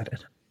 So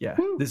excited. Yeah,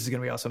 Woo. This is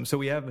going to be awesome. So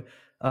we have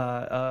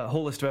a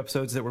whole list of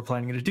episodes that we're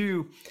planning to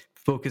do,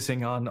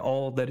 focusing on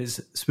all that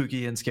is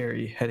spooky and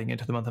scary heading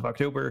into the month of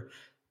October,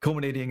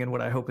 culminating in what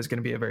I hope is going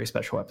to be a very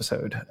special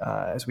episode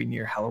as we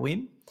near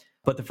Halloween.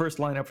 But the first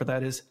lineup for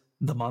that is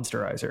the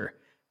Monsterizer.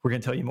 We're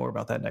going to tell you more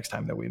about that next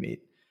time that we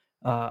meet.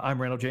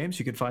 I'm Randall James.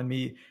 You can find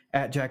me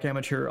at Jack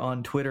Amateur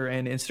on Twitter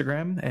and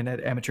Instagram, and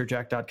at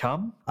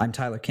amateurjack.com. I'm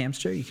Tyler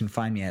Kamster. You can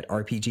find me at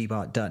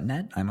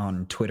RPGBOT.net. I'm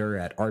on Twitter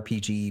at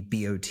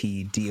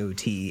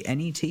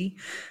RPGBOT.Net.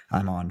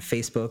 I'm on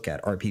Facebook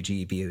at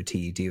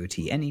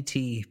RPGBOT.Net,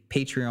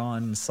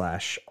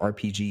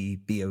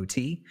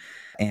 Patreon/RPGBOT.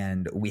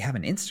 And we have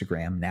an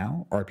Instagram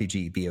now,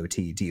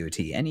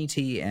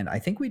 RPGBOT.Net. And I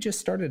think we just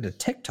started a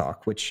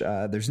TikTok, which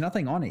there's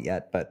nothing on it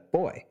yet, but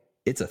boy,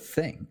 it's a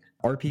thing.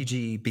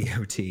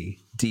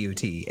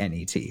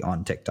 RPGBOT.Net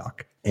on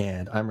TikTok.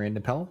 And I'm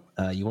Randon Powell.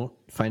 You won't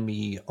find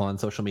me on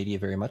social media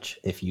very much.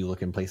 If you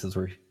look in places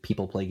where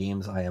people play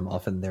games, I am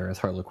often there as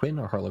Harlequin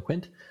or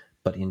Harlequint.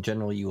 But in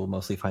general, you will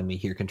mostly find me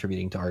here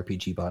contributing to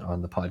RPGBot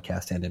on the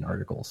podcast and in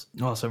articles.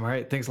 Awesome. All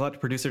right. Thanks a lot to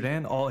producer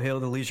Dan. All hail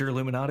the Leisure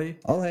Illuminati.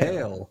 All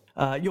hail.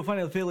 You'll find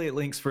affiliate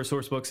links for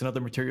source books and other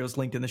materials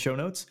linked in the show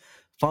notes.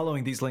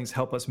 Following these links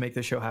help us make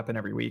this show happen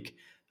every week.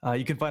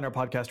 You can find our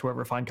podcast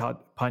wherever fine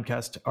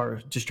podcasts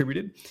are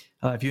distributed.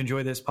 If you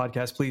enjoy this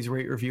podcast, please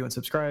rate, review, and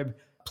subscribe.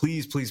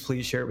 Please, please,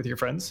 please share it with your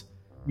friends.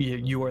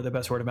 You are the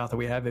best word of mouth that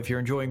we have. If you're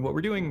enjoying what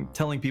we're doing,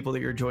 telling people that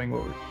you're enjoying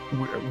what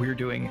we're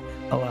doing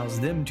allows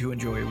them to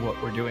enjoy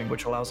what we're doing,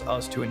 which allows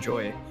us to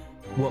enjoy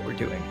what we're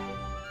doing.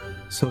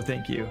 So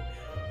thank you.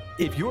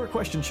 If your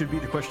question should be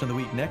the question of the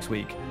week next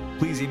week,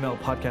 please email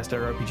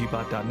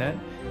podcast@rpgbot.net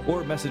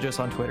or message us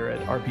on Twitter at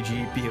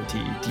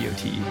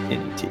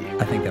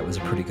RPGBOT.Net. I think that was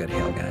a pretty good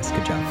hail, guys.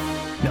 Good job.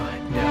 No,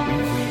 yeah,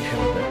 we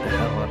hailed the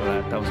hell out of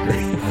that. That was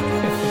great.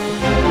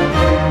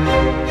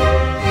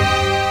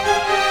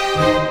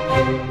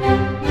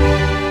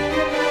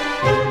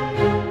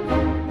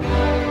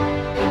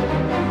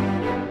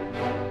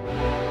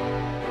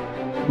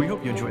 We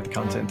hope you enjoyed the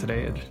content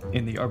today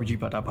in the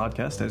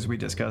RPGBOT.Podcast as we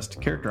discussed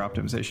character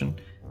optimization.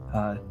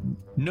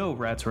 No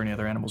rats or any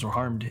other animals were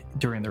harmed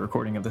during the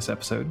recording of this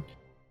episode.